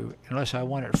do, unless I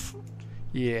want it,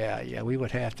 yeah, we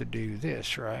would have to do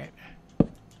this, right?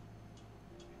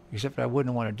 Except I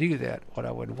wouldn't want to do that. What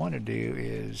I would want to do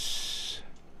is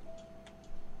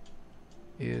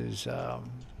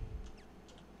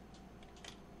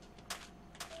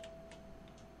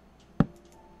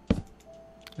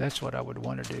that's what I would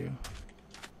want to do.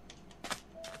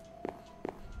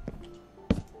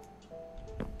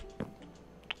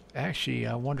 Actually,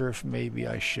 I wonder if maybe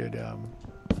I should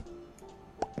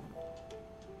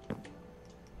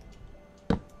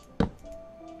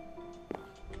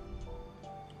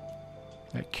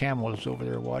that camel is over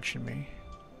there watching me.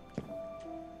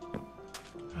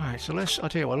 Alright, so I'll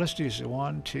tell you what, let's do this.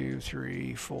 1, 2,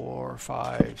 3, 4,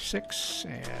 5, 6,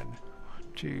 and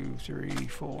 2, 3,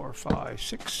 4, 5,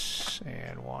 6,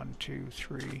 and 1, 2,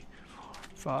 3,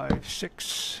 5,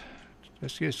 6.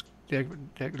 Let's just take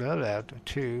that out.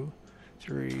 2,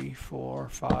 3, 4,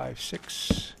 5,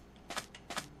 6.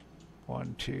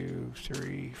 1, 2,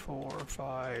 3, 4,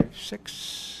 5,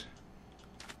 6.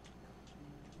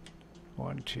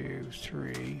 1, 2,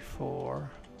 3,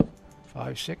 4,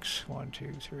 5, 6. 1,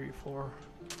 2, 3, 4.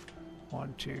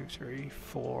 1, 2, 3,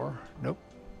 4. Nope.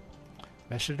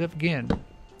 Messed it up again.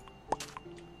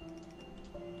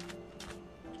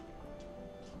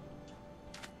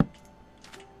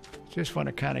 Just want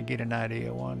to kind of get an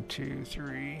idea. 1, 2,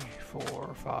 3,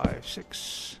 4, 5,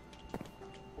 6.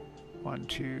 1,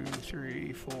 2,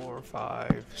 3, 4,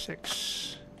 5,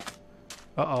 6.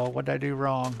 Uh-oh, what did I do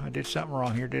wrong? I did something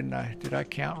wrong here, didn't I? Did I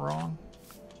count wrong?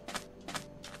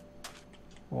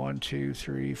 1, 2,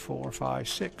 3, 4, 5,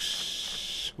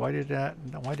 6. Why did that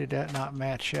not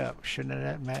match up? Shouldn't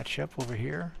that match up over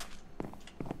here?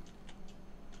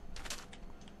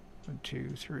 1,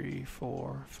 2, 3,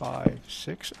 4, 5,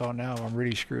 6. Oh, now I'm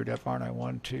really screwed up, aren't I?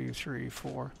 1, 2, 3,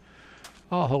 4.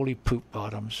 Oh, holy poop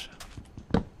bottoms.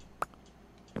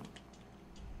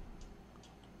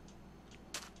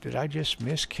 Did I just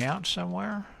miscount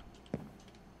somewhere?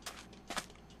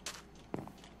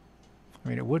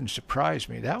 mean, it wouldn't surprise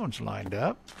me. That one's lined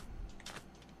up.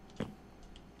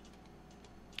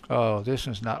 Oh, this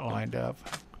one's not lined up.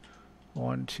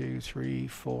 1, 2, 3,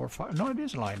 4, 5. No, it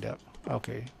is lined up.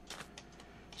 Okay.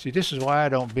 See, this is why I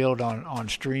don't build on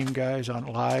stream, guys, on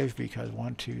live, because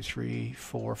 1, 2, 3,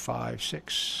 4, 5,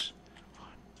 6. 1,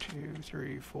 2,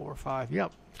 3, 4, 5.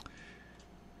 Yep.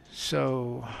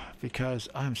 So, because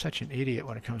I'm such an idiot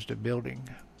when it comes to building.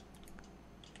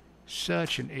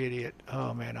 Such an idiot.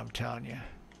 Oh, man, I'm telling you.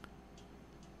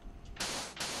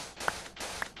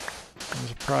 I'm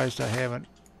surprised I haven't.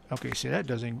 Okay, see, that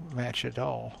doesn't match at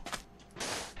all.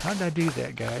 How did I do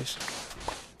that, guys?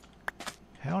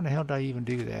 How in the hell did I even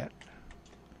do that?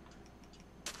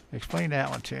 Explain that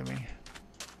one to me.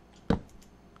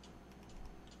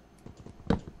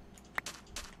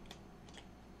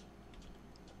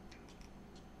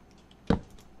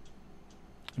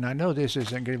 And I know this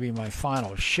isn't going to be my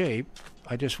final shape.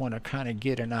 I just want to kind of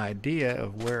get an idea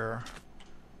of where.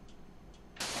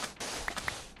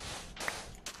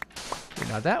 Okay,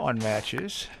 now that one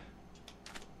matches.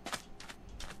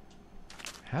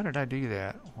 How did I do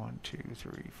that? 1, 2,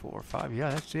 3, 4, 5.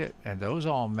 Yeah, that's it. And those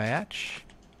all match.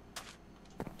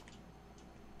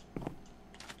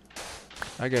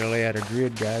 I gotta lay out a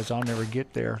grid, guys. I'll never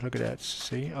get there. Look at that.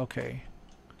 See? Okay.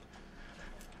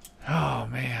 Oh,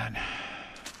 man.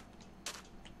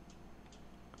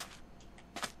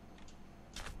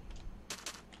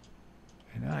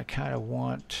 And I kind of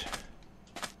want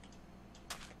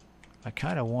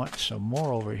some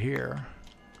more over here.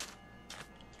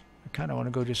 I kind of want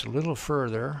to go just a little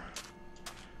further.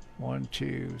 1,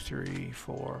 2, 3,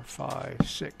 4, 5,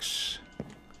 6.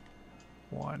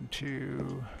 1,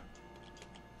 2,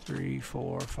 3,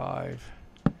 4, 5,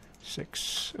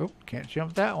 6. Oh, can't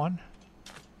jump that one.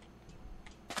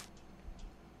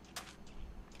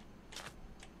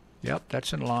 Yep,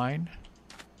 that's in line.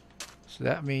 So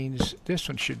that means this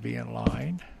one should be in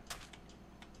line.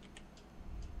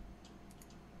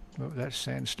 Oh, that's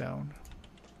sandstone.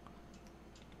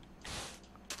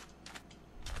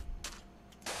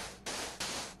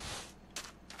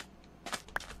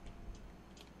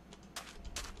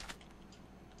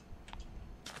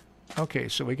 Okay,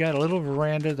 so we got a little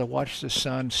veranda to watch the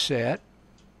sun set.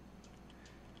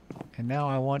 And now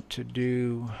I want to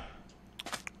do...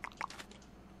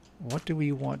 What do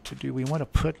we want to do? We want to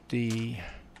put the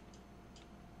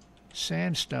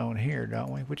sandstone here,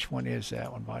 don't we? Which one is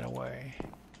that one, by the way?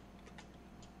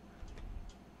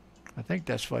 I think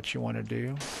that's what you want to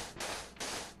do.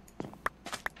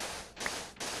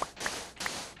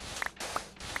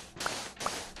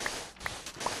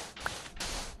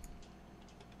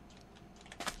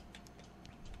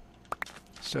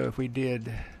 So if we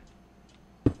did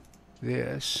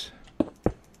this,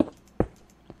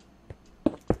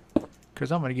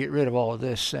 because I'm going to get rid of all of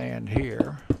this sand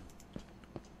here.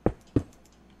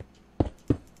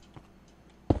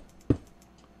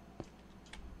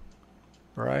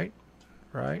 Right?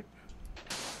 Right?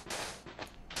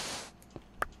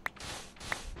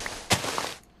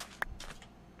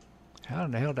 How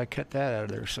in the hell did I cut that out of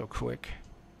there so quick?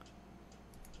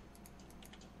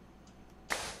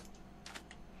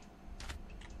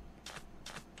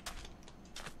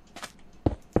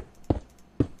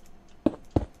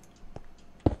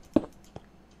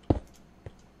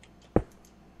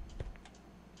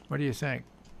 What do you think?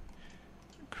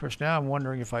 Of course, now I'm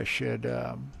wondering if I should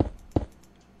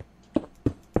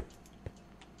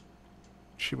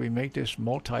we make this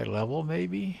multi-level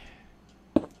maybe?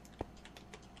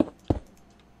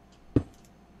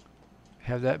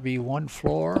 Have that be one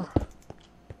floor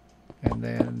and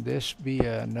then this be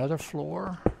another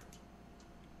floor?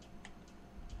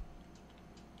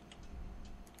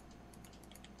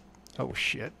 Oh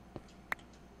shit.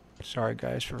 Sorry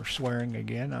guys for swearing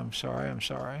again. I'm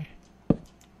sorry.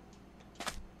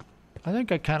 I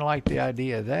think I kind of like the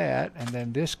idea of that, and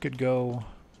then this could go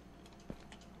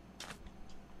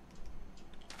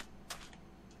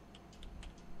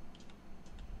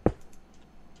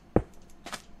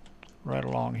right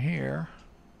along here.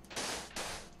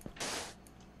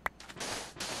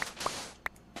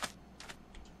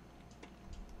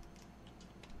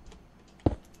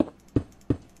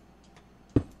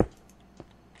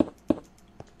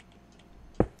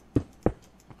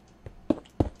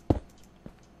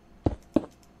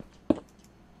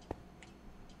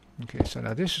 Okay, so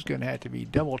now this is going to have to be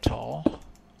double tall.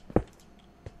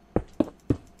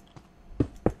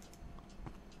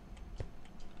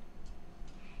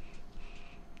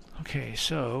 Okay,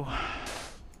 so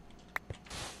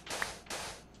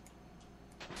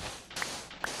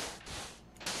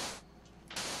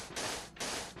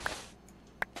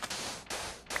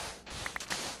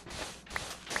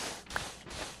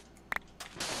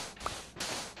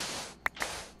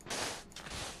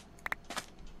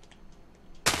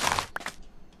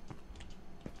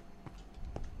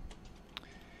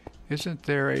Isn't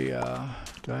there a,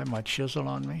 do I have my chisel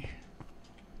on me?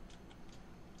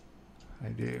 I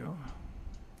do.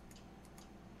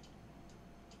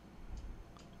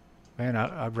 Man,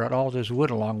 I brought all this wood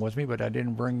along with me, but I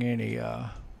didn't bring any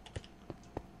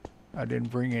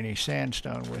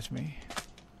sandstone with me.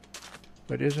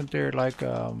 But isn't there like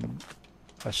a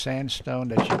sandstone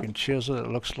that you can chisel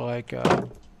that looks like a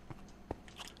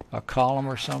column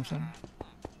or something?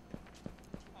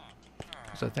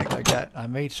 Because I think I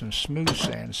made some smooth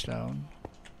sandstone.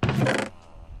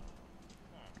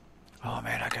 Oh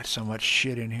man, I got so much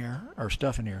shit in here, or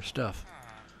stuff in here, stuff.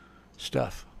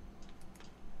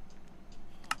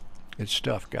 It's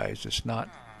stuff, guys. It's not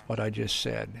what I just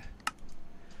said.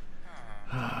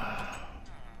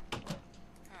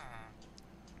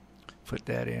 Put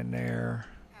that in there.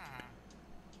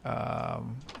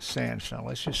 Sandstone.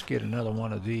 Let's just get another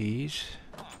one of these.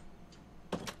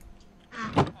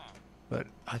 But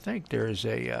I think there's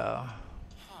a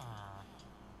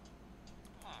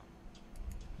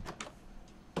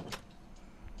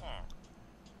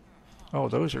oh,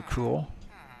 those are cool.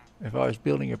 If I was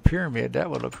building a pyramid, that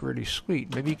would look really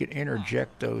sweet. Maybe you could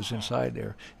interject those inside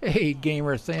there. Hey,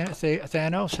 gamer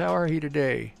Thanos, how are you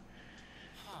today?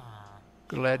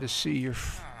 Glad to see you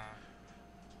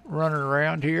running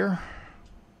around here.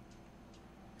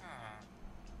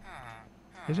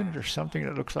 Isn't there something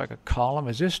that looks like a column?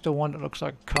 Is this the one that looks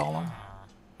like a column?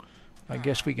 I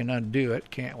guess we can undo it,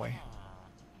 can't we?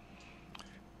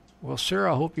 Well, sir,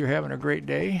 I hope you're having a great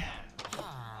day.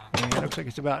 And it looks like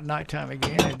it's about nighttime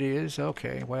again. It is.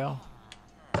 Okay, well,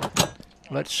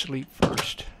 let's sleep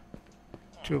first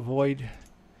to avoid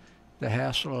the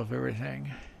hassle of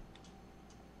everything.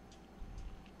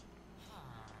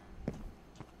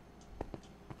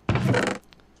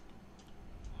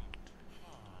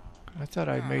 I thought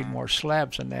I made more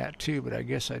slabs than that too, but I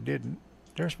guess I didn't.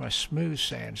 There's my smooth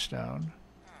sandstone.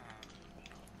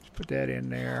 Let's put that in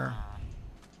there.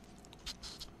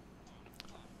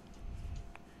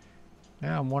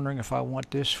 Now I'm wondering if I want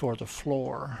this for the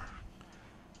floor.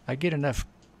 I get enough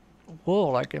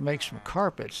wool, I can make some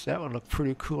carpets. That would look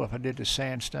pretty cool if I did the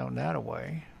sandstone that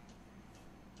away.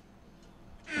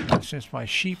 And since my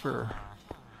sheep are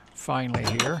finally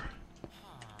here,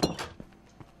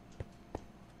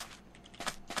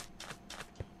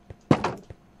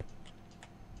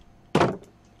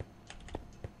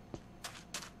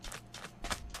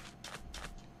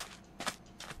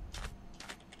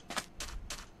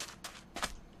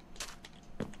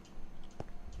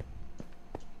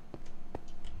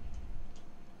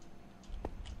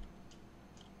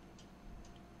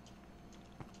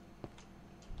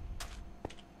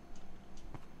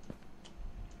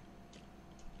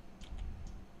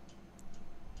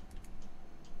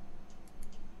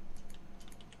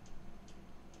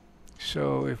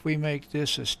 so if we make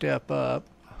this a step up,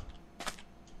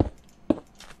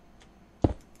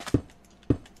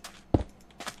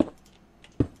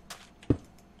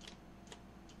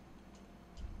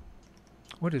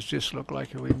 what does this look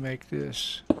like if we make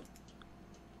this?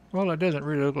 Well, it doesn't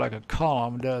really look like a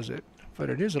column, does it? But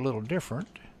it is a little different.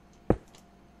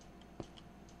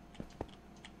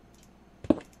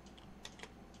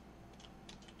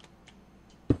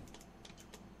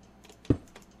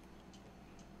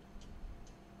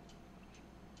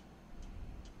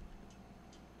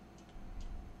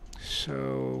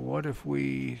 So what if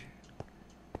we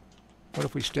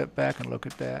step back and look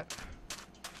at that?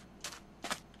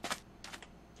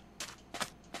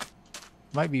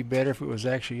 Might be better if it was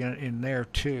actually in there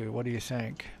too. What do you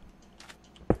think?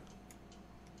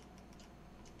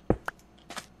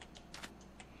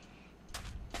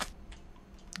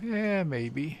 Yeah,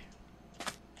 maybe.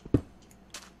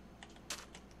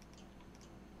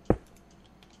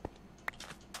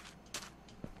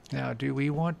 Now, do we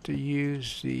want to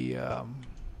use the...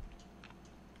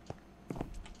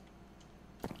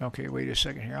 Okay, wait a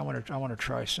second here. I want to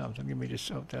try something. Give me just...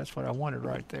 Oh, that's what I wanted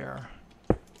right there.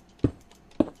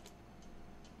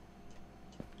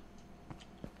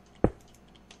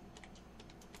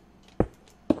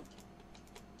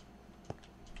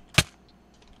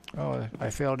 Oh, I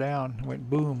fell down. Went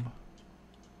boom.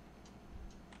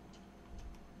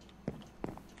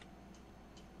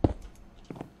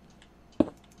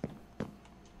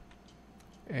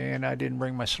 And I didn't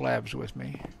bring my slabs with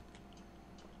me.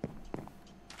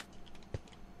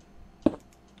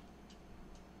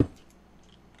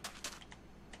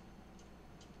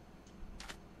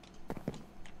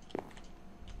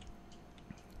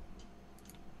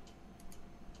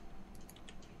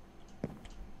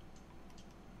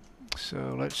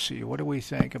 So let's see, what do we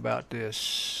think about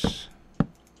this?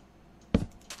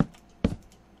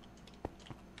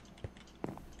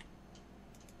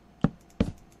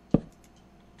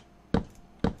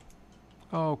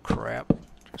 Oh crap,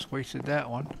 just wasted that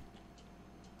one.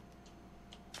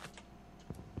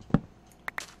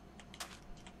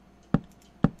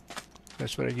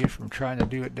 That's what I get from trying to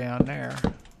do it down there.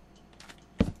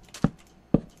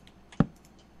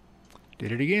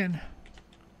 Did it again.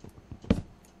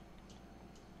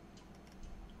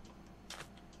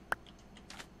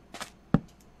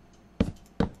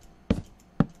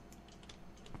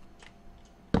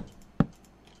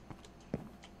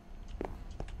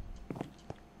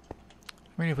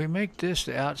 I mean, if we make this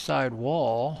the outside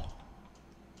wall,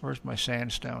 where's my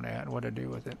sandstone at? What'd I do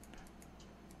with it?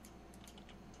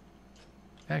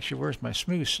 Actually, where's my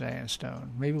smooth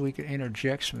sandstone? Maybe we could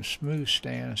interject some smooth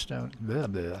sandstone,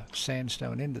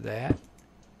 sandstone into that.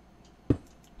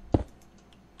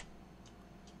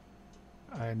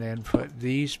 And then put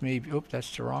these maybe, oops,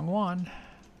 that's the wrong one.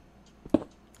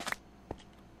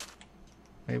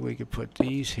 Maybe we could put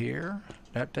these here.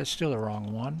 That's still the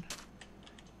wrong one.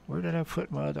 Where did I put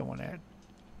my other one at?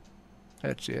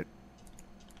 That's it.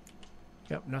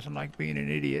 Yep, nothing like being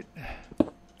an idiot.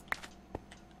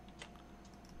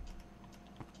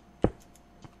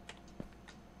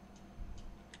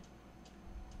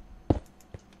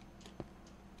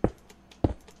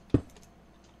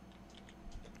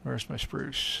 Where's my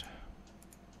spruce?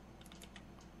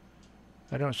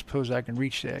 I don't suppose I can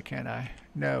reach that, can I?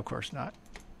 No, of course not.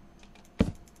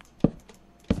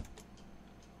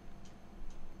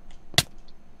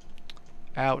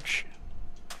 Ouch.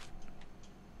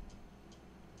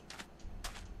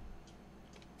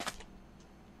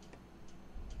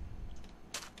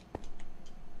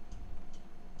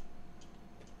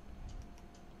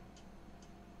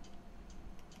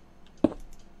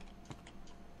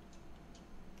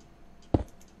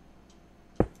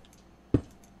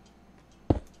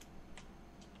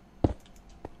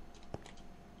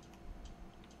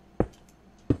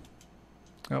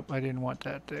 Nope, I didn't want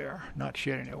that there. Not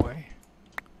yet anyway.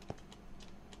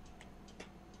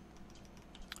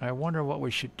 I wonder what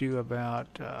we should do about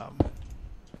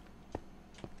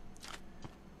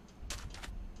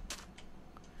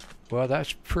well,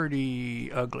 that's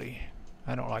pretty ugly.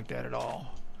 I don't like that at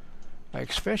all. I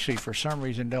especially for some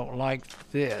reason don't like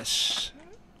this.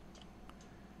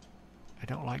 I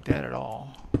don't like that at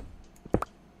all.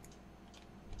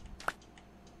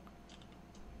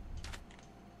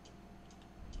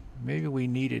 Maybe we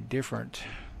need a different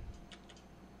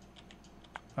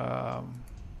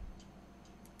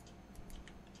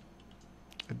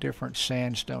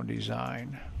sandstone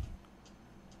design.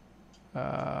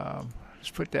 Let's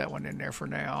put that one in there for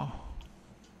now.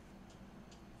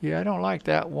 Yeah, I don't like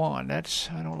that one. I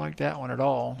don't like that one at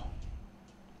all.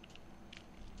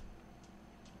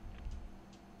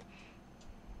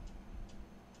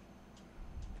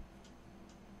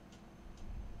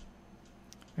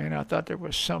 And I thought there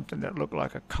was something that looked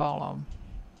like a column,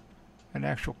 an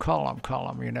actual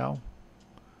column, you know.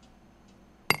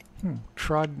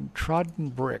 Trodden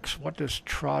bricks. What does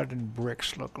trodden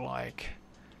bricks look like?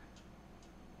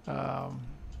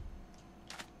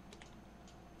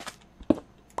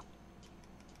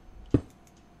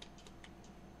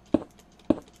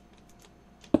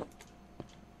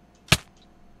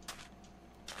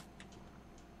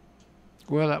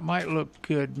 Well, that might look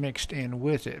good mixed in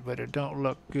with it, but it don't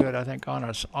look good, I think, on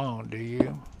its own, do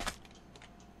you?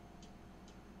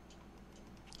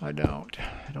 I don't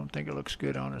think it looks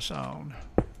good on its own.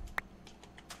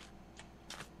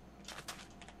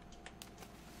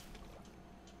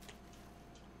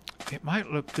 It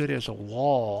might look good as a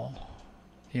wall,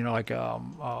 you know, like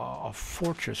a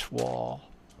fortress wall.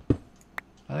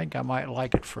 I think I might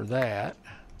like it for that.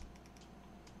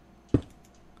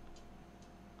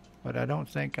 But I don't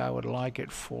think I would like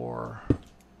it for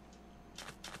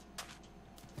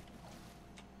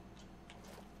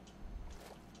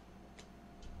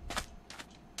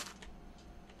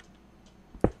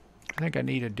I think I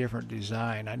need a different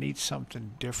design. I need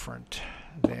something different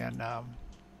than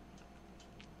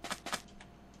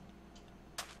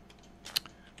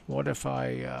what if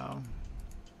I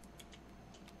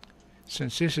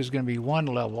since this is going to be one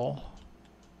level,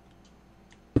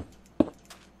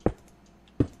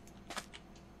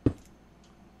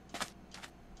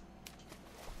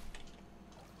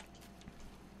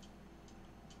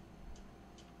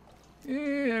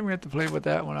 I'm going to have to play with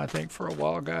that one, I think, for a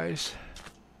while, guys.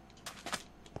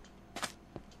 I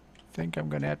think I'm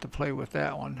going to have to play with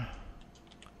that one.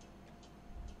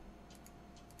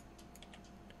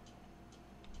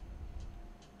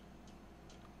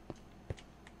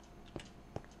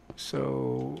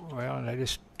 So, well, and I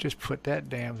just put that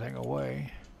damn thing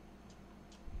away.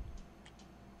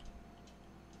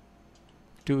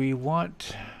 Do we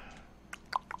want...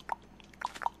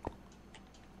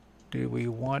 Do we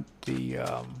want the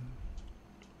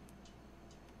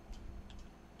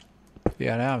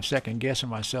yeah, now I'm second guessing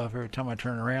myself every time I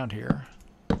turn around here.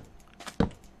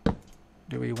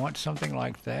 Do we want something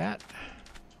like that?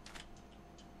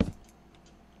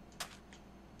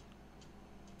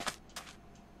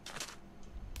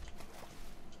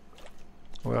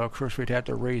 Well, of course, we'd have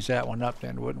to raise that one up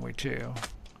then, wouldn't we, too?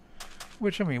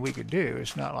 Which, I mean, we could do.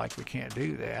 It's not like we can't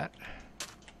do that.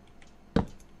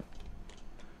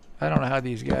 I don't know how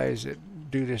these guys that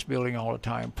do this building all the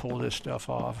time pull this stuff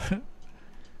off.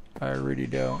 I really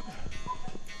don't.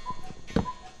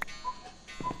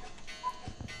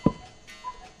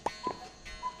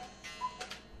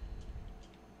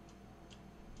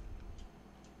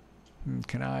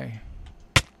 Can I?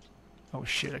 Oh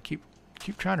shit! I keep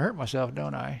trying to hurt myself,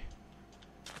 don't I?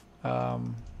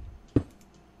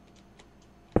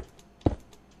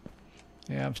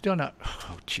 Yeah, I'm still not.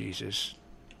 Oh Jesus!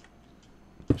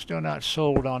 I'm still not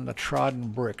sold on the trodden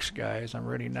bricks, guys. I'm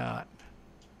really not.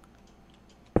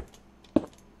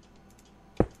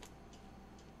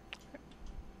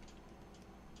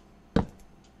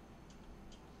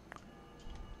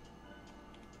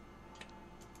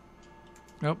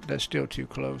 Nope, that's still too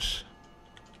close.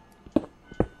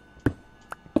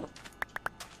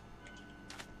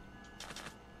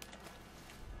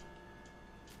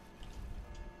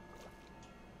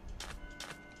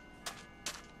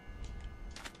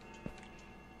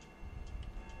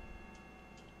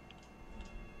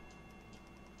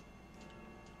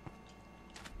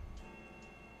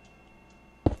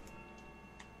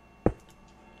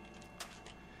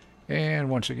 And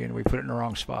once again, we put it in the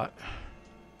wrong spot.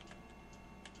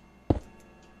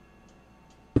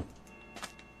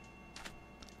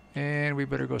 And we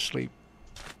better go sleep.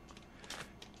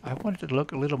 I wanted to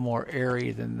look a little more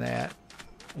airy than that.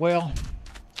 Well,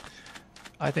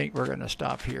 I think we're going to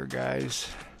stop here, guys.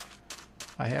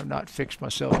 I have not fixed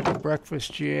myself any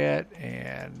breakfast yet,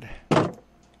 and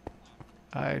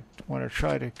I want to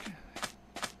try to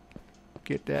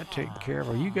get that taken care of.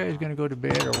 Are you guys going to go to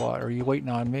bed or what? Or are you waiting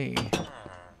on me?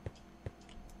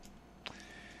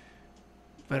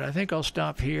 But I think I'll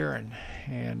stop here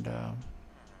and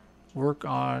work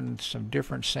on some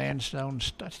different sandstone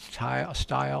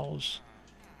styles,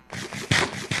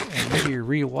 and maybe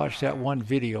rewatch that one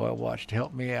video I watched to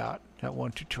help me out, that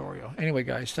one tutorial. Anyway,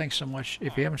 guys, thanks so much.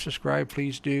 If you haven't subscribed,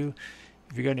 please do.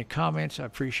 If you got any comments, I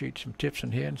appreciate some tips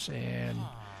and hints, and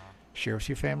share with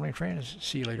your family and friends.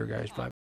 See you later, guys. Bye.